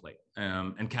contemplate.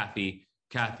 And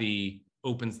Kathy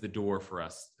opens the door for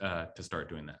us to start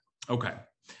doing that. Okay.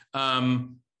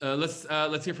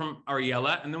 Let's hear from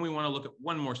Ariella, and then we want to look at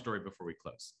one more story before we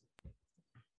close.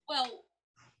 Well,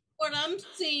 what I'm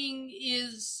seeing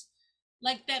is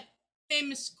like that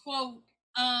famous quote,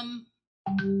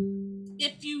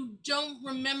 if you don't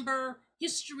remember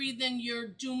history, then you're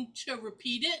doomed to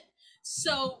repeat it.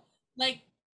 So like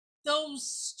those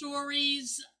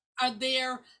stories are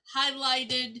there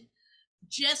highlighted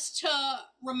just to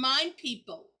remind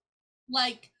people,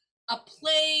 like a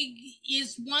plague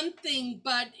is one thing,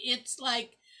 but it's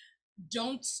like,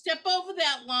 don't step over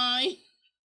that line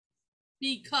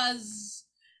because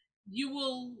you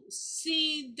will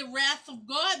see the wrath of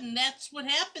God. And that's what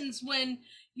happens when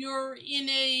you're in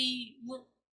a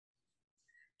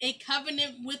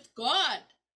covenant with God.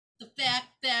 The fact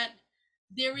that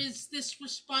there is this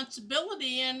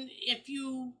responsibility, and if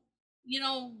you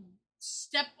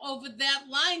step over that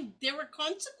line, there are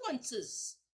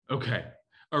consequences. Okay.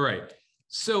 All right.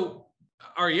 So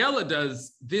Ariella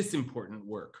does this important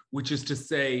work, which is to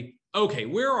say, okay,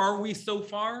 where are we so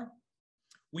far?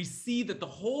 We see that the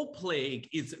whole plague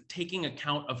is taking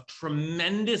account of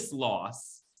tremendous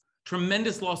loss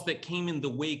that came in the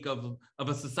wake of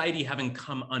a society having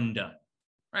come undone,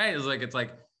 right? It's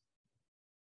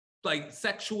like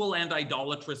sexual and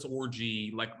idolatrous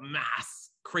orgy, like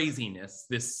mass craziness.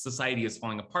 This society is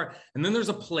falling apart. And then there's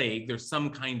a plague. There's some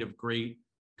kind of great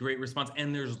response,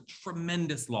 and there's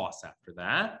tremendous loss after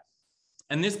that.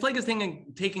 And this plague is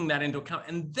taking that into account.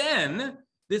 And then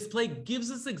this plague gives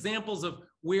us examples of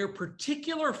where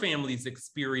particular families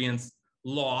experience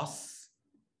loss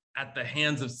at the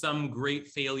hands of some great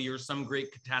failure, some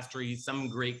great catastrophe, some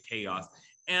great chaos.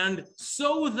 And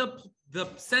so the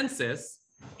census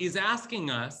is asking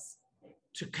us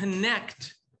to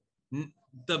connect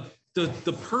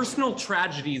the personal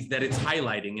tragedies that it's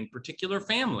highlighting in particular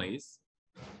families,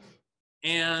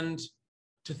 and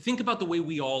to think about the way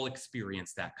we all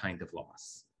experience that kind of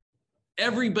loss.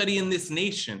 Everybody in this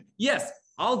nation, yes,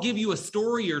 I'll give you a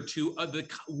story or two of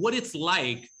what it's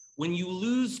like when you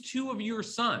lose two of your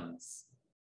sons.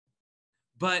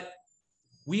 But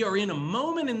we are in a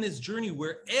moment in this journey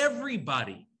where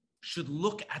everybody should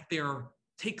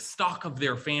take stock of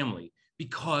their family,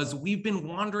 because we've been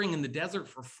wandering in the desert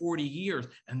for 40 years,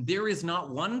 and there is not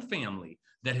one family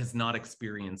that has not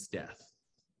experienced death.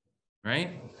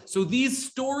 Right? So these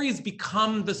stories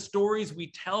become the stories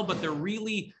we tell, but they're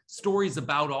really stories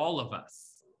about all of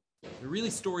us. They're really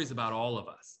stories about all of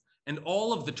us and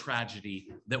all of the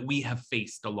tragedy that we have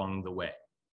faced along the way.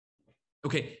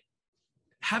 Okay,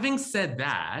 having said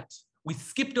that, we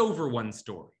skipped over one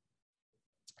story,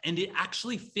 and it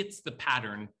actually fits the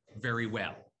pattern very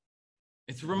well.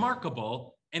 It's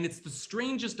remarkable, and it's the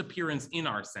strangest appearance in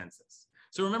our census.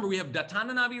 So remember, we have Datan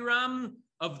and Aviram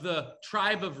of the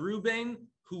tribe of Reuben,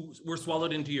 who were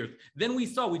swallowed into the earth. Then we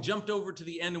jumped over to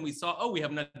the end, and we saw, we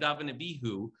have Nadav and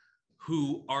Abihu,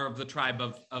 who are of the tribe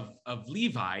of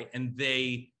Levi, and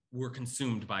they were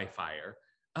consumed by fire.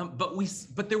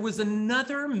 But there was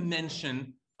another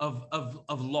mention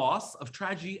of loss, of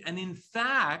tragedy, and in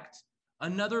fact,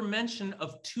 another mention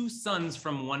of two sons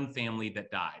from one family that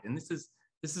died. And this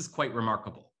is quite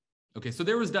remarkable. Okay, so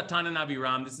there was Datan and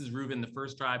Aviram. This is Reuben, the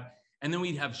first tribe. And then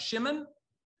we have Shimon,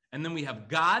 and then we have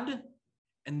Gad,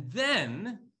 and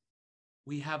then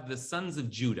we have the sons of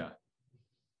Judah.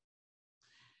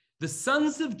 The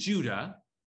sons of Judah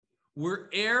were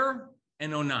Er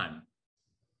and Onan.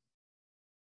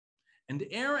 And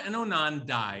Er and Onan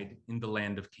died in the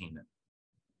land of Canaan.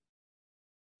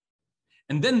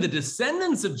 And then the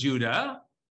descendants of Judah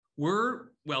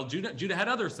were, Judah had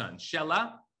other sons,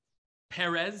 Shelah,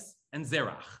 Perez, and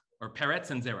Zerach, or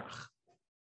Peretz and Zerach.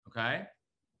 Okay?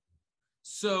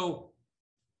 So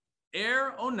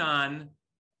Er, Onan,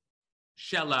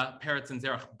 Shelah, Peretz, and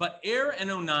Zerach. But Er and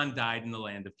Onan died in the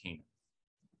land of Canaan.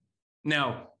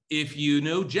 Now, if you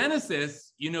know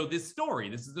Genesis, you know this story.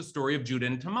 This is the story of Judah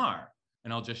and Tamar.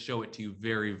 And I'll just show it to you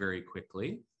very, very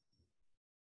quickly.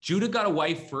 Judah got a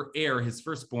wife for Er, his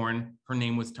firstborn. Her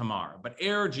name was Tamar. But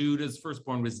Er, Judah's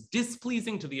firstborn, was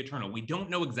displeasing to the Eternal. We don't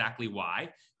know exactly why,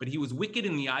 but he was wicked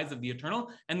in the eyes of the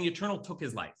Eternal, and the Eternal took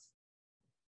his life.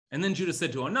 And then Judah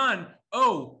said to Onan,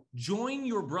 join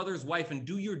your brother's wife and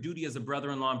do your duty as a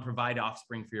brother-in-law and provide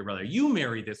offspring for your brother. You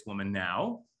marry this woman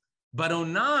now. But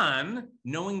Onan,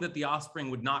 knowing that the offspring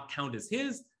would not count as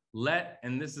his,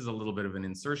 and this is a little bit of an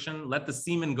insertion, let the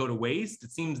semen go to waste.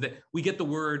 It seems that we get the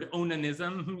word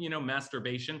onanism,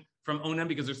 masturbation, from Onan,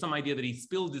 because there's some idea that he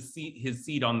spilled his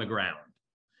seed on the ground.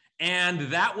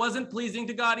 And that wasn't pleasing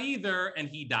to God either, and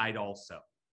he died also.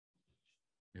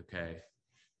 Okay.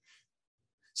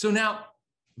 So now,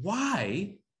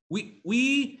 why?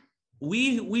 We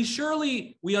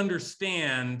surely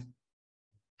understand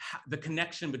the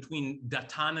connection between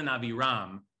Datan and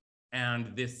Aviram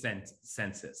and this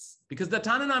census. Because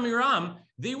Datan and Aviram,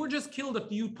 they were just killed a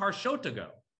few parshot ago.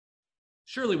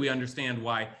 Surely we understand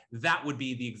why that would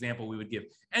be the example we would give.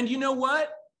 And you know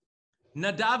what?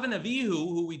 Nadav and Avihu,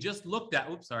 who we just looked at,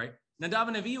 Nadav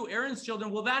and Avihu, Aaron's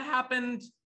children, that happened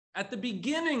at the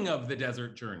beginning of the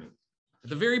desert journey, at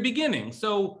the very beginning.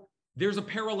 So there's a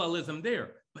parallelism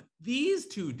there. But these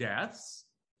two deaths,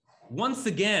 once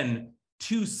again,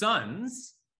 two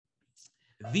sons,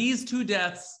 these two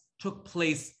deaths took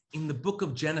place in the book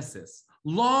of Genesis,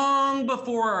 long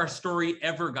before our story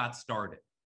ever got started.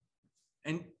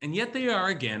 And yet they are,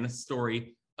 again, a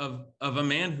story of a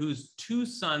man whose two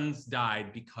sons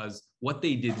died because what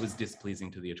they did was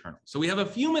displeasing to the Eternal. So we have a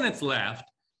few minutes left,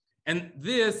 and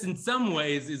this, in some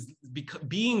ways, is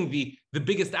being the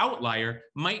biggest outlier,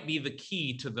 might be the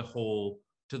key to the whole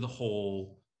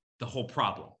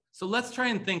problem. So let's try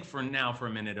and think for a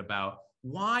minute about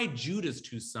why Judah's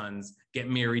two sons get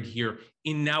married here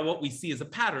in now what we see as a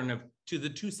pattern of to the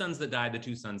two sons that died, the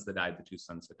two sons that died, the two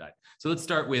sons that died. So let's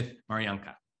start with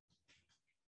Marianka.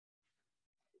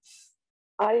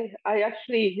 I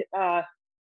actually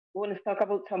want to talk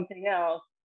about something else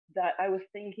that I was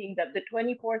thinking, that the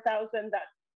 24,000 that,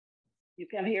 you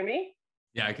can hear me?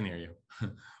 Yeah, I can hear you.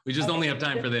 We just only have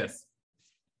time for this.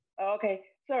 Okay,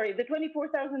 sorry, the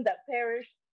 24,000 that perished,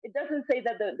 it doesn't say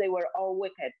that they were all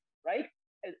wicked, right?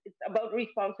 It's about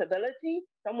responsibility.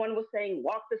 Someone was saying,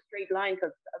 walk the straight line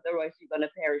because otherwise you're going to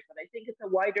perish. But I think it's a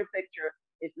wider picture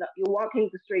It's not, you're walking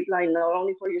the straight line not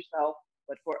only for yourself,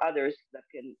 but for others that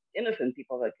can, innocent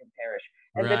people that can perish.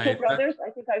 And the two brothers, I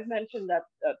think I've mentioned that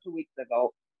 2 weeks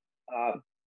ago.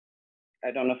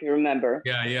 I don't know if you remember.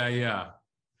 Yeah.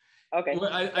 Okay.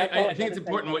 Well, I think it's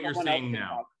important what you're saying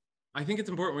now. I think it's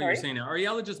important what you're saying now.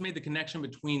 Ariella just made the connection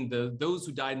between those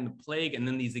who died in the plague and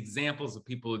then these examples of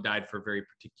people who died for very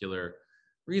particular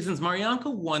reasons.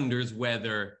 Marianka wonders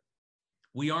whether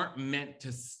we aren't meant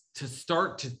to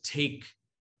start to take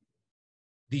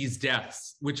these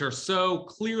deaths, which are so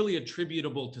clearly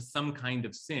attributable to some kind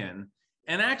of sin,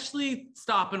 and actually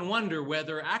stop and wonder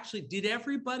whether actually did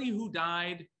everybody who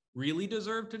died really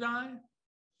deserve to die?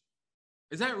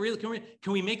 Is that really,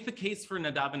 can we make the case for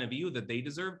Nadav and Avihu that they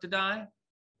deserve to die?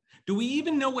 Do we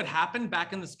even know what happened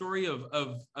back in the story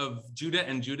of Judah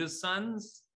and Judah's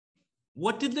sons?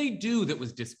 What did they do that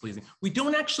was displeasing? We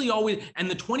don't actually always, and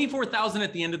the 24,000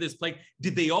 at the end of this plague,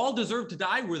 did they all deserve to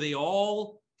die? Were they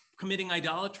all committing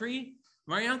idolatry?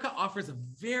 Marianka offers a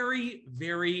very,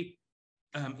 very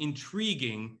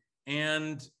intriguing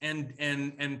and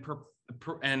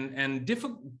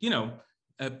difficult,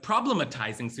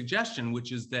 problematizing suggestion,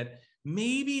 which is that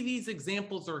maybe these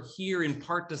examples are here in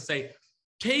part to say,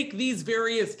 take these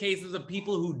various cases of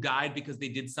people who died because they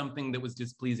did something that was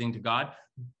displeasing to God.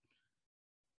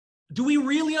 Do we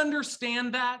really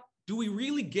understand that? Do we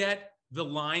really get the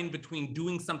line between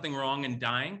doing something wrong and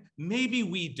dying? Maybe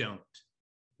we don't.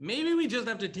 Maybe we just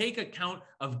have to take account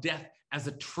of death as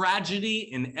a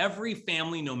tragedy in every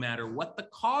family, no matter what the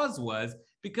cause was,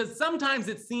 because sometimes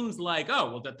it seems like,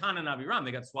 oh, well, Datan and Abiram,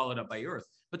 they got swallowed up by earth.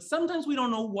 But sometimes we don't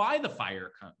know why the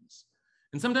fire comes.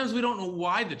 And sometimes we don't know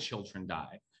why the children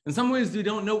die. In some ways, we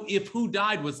don't know if who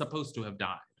died was supposed to have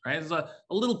died, right? It's a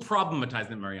little problematized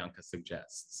that Marianka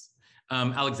suggests.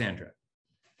 Alexandra.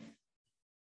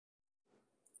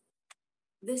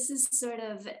 This is sort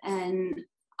of an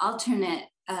alternate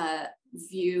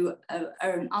view or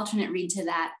an alternate read to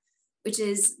that, which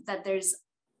is that there's,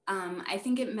 I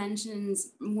think it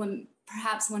mentions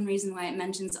perhaps one reason why it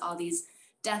mentions all these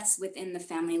deaths within the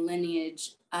family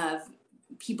lineage of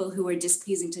people who were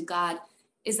displeasing to God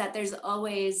is that there's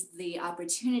always the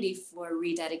opportunity for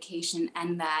rededication,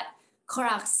 and that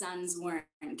Korach's sons weren't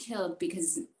killed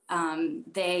because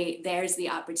there's the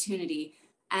opportunity.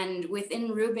 And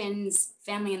within Reuben's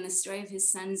family and the story of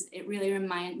his sons, it really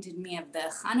reminded me of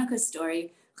the Hanukkah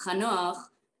story, Chanoch,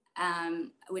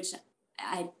 which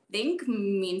I think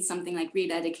means something like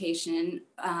rededication,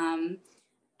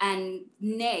 and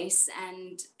Nes.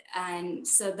 And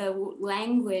so the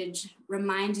language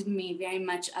reminded me very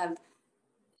much of,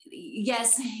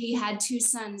 yes, he had two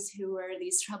sons who were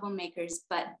these troublemakers,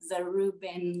 but the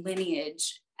Reuben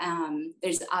lineage,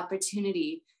 there's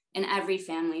opportunity in every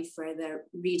family for the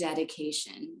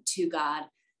rededication to God.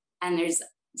 And there's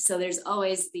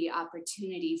always the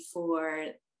opportunity for,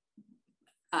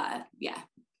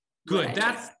 Good.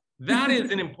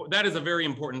 That is a very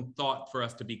important thought for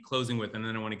us to be closing with. And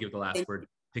then I want to give the last word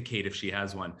to Kate if she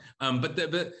has one. But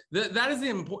that is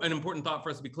an important thought for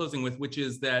us to be closing with, which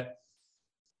is that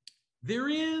there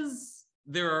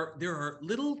are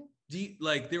little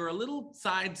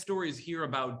side stories here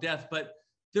about death, but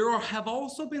have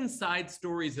also been side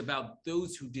stories about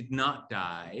those who did not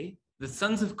die. The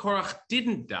sons of Korach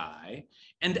didn't die,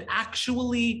 and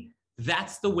actually,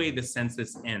 that's the way the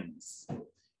census ends.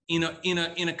 In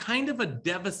a kind of a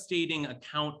devastating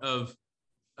account of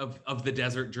the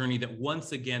desert journey, that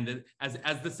once again,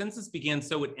 as the census began,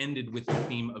 so it ended with the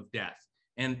theme of death.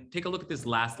 And take a look at this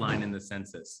last line in the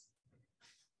census.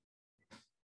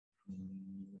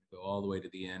 Go all the way to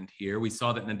the end here. We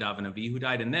saw that Nadav and Avihu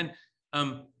died, and then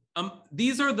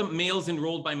these are the males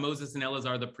enrolled by Moses and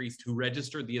Eleazar the priest who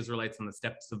registered the Israelites on the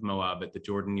steppes of Moab at the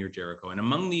Jordan near Jericho. And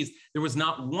among these, there was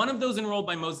not one of those enrolled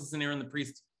by Moses and Aaron the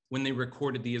priest when they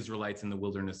recorded the Israelites in the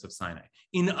wilderness of Sinai.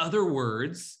 In other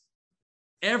words,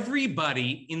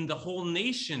 everybody in the whole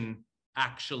nation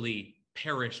actually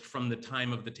perished from the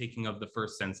time of the taking of the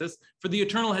first census, for the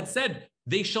Eternal had said,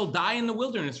 they shall die in the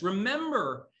wilderness.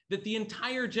 Remember that the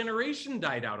entire generation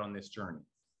died out on this journey.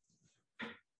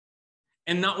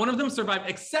 And not one of them survived,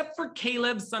 except for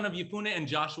Caleb, son of Yefuneh, and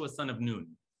Joshua, son of Nun.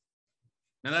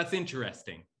 Now that's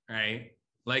interesting, right?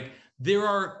 Like there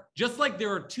are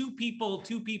two people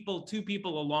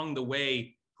along the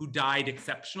way who died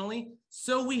exceptionally.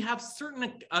 So we have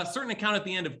a certain account at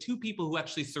the end of two people who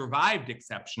actually survived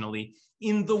exceptionally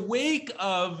in the wake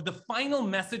of the final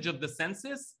message of the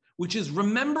census, which is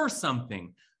remember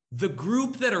something. The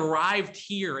group that arrived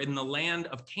here in the land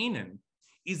of Canaan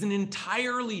is an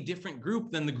entirely different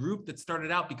group than the group that started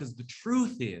out, because the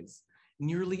truth is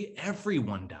nearly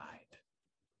everyone died.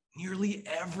 nearly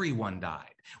everyone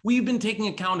died. We've been taking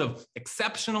account of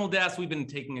exceptional deaths. We've been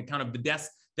taking account of the deaths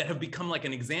that have become like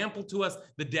an example to us,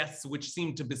 the deaths which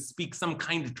seem to bespeak some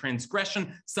kind of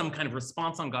transgression, some kind of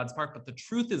response on God's part. But the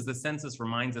truth is, the census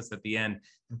reminds us at the end,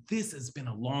 this has been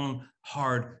a long,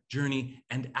 hard journey.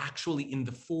 And actually in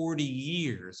the 40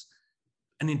 years,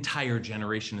 an entire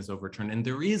generation is overturned. And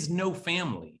there is no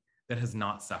family that has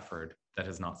not suffered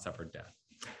death.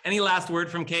 Any last word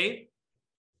from Kate?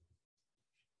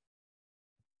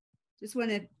 Just want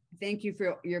to thank you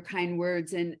for your kind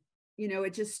words. And,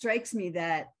 it just strikes me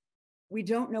that we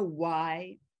don't know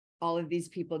why all of these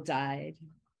people died.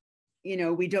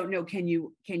 We don't know, can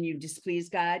you displease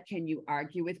God? Can you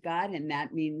argue with God? And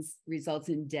that means results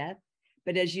in death.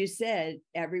 But as you said,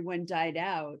 everyone died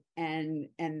out, and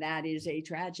that is a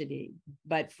tragedy.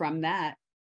 But from that,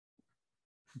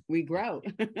 we grow.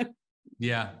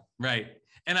 Yeah, right.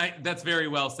 And that's very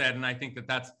well said. And I think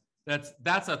that's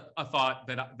a thought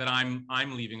that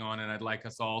I'm leaving on, and I'd like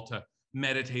us all to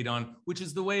meditate on, which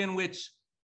is the way in which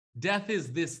death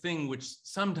is this thing which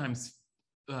sometimes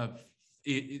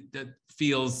it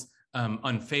feels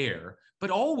unfair,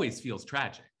 but always feels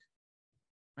tragic,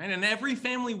 right? And every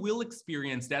family will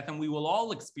experience death, and we will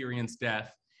all experience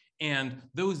death. And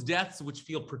those deaths which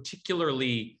feel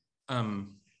particularly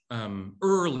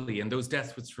early, and those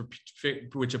deaths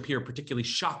which appear particularly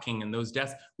shocking, and those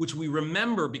deaths which we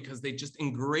remember because they just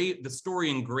the story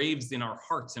engraves in our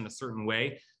hearts in a certain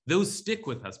way, those stick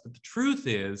with us. But the truth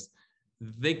is,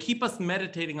 they keep us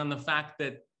meditating on the fact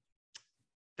that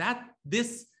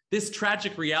this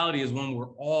tragic reality is one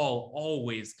we're all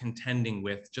always contending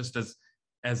with, just as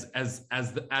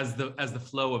the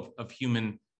flow of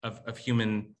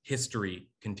human history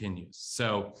continues.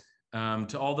 So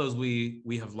to all those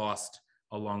we have lost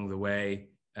along the way,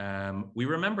 we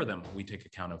remember them, we take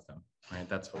account of them, right?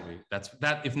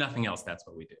 That if nothing else, that's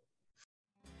what we do.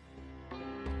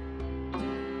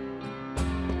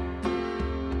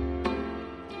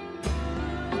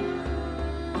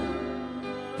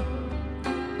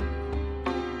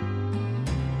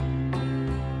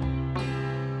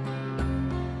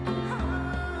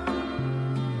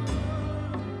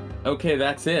 Okay,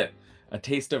 that's it. A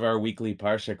taste of our weekly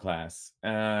Parsha class.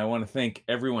 I want to thank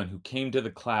everyone who came to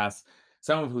the class,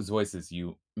 some of whose voices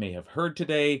you may have heard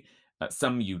today,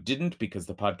 some you didn't because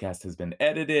the podcast has been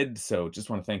edited. So just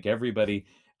want to thank everybody.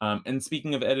 And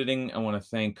speaking of editing, I want to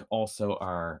thank also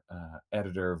our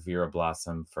editor, Vera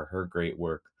Blossom, for her great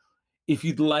work. If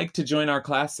you'd like to join our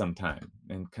class sometime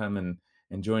and come and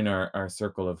join our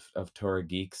circle of Torah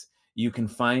geeks, you can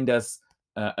find us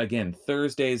again,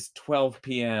 Thursdays, 12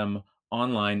 p.m.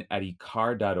 online at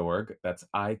ikar.org. That's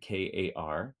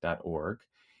IKAR.org.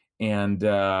 And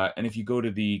if you go to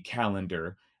the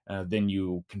calendar, then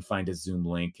you can find a Zoom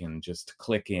link and just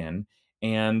click in.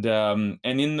 And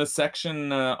in the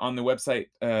section on the website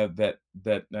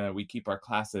that we keep our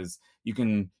classes, you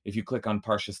can, if you click on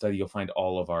Parsha Study, you'll find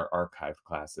all of our archived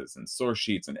classes and source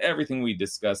sheets and everything we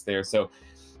discussed there. So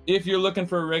if you're looking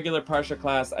for a regular Parsha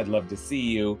class, I'd love to see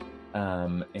you.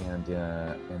 And in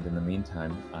the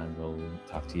meantime, I will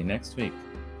talk to you next week.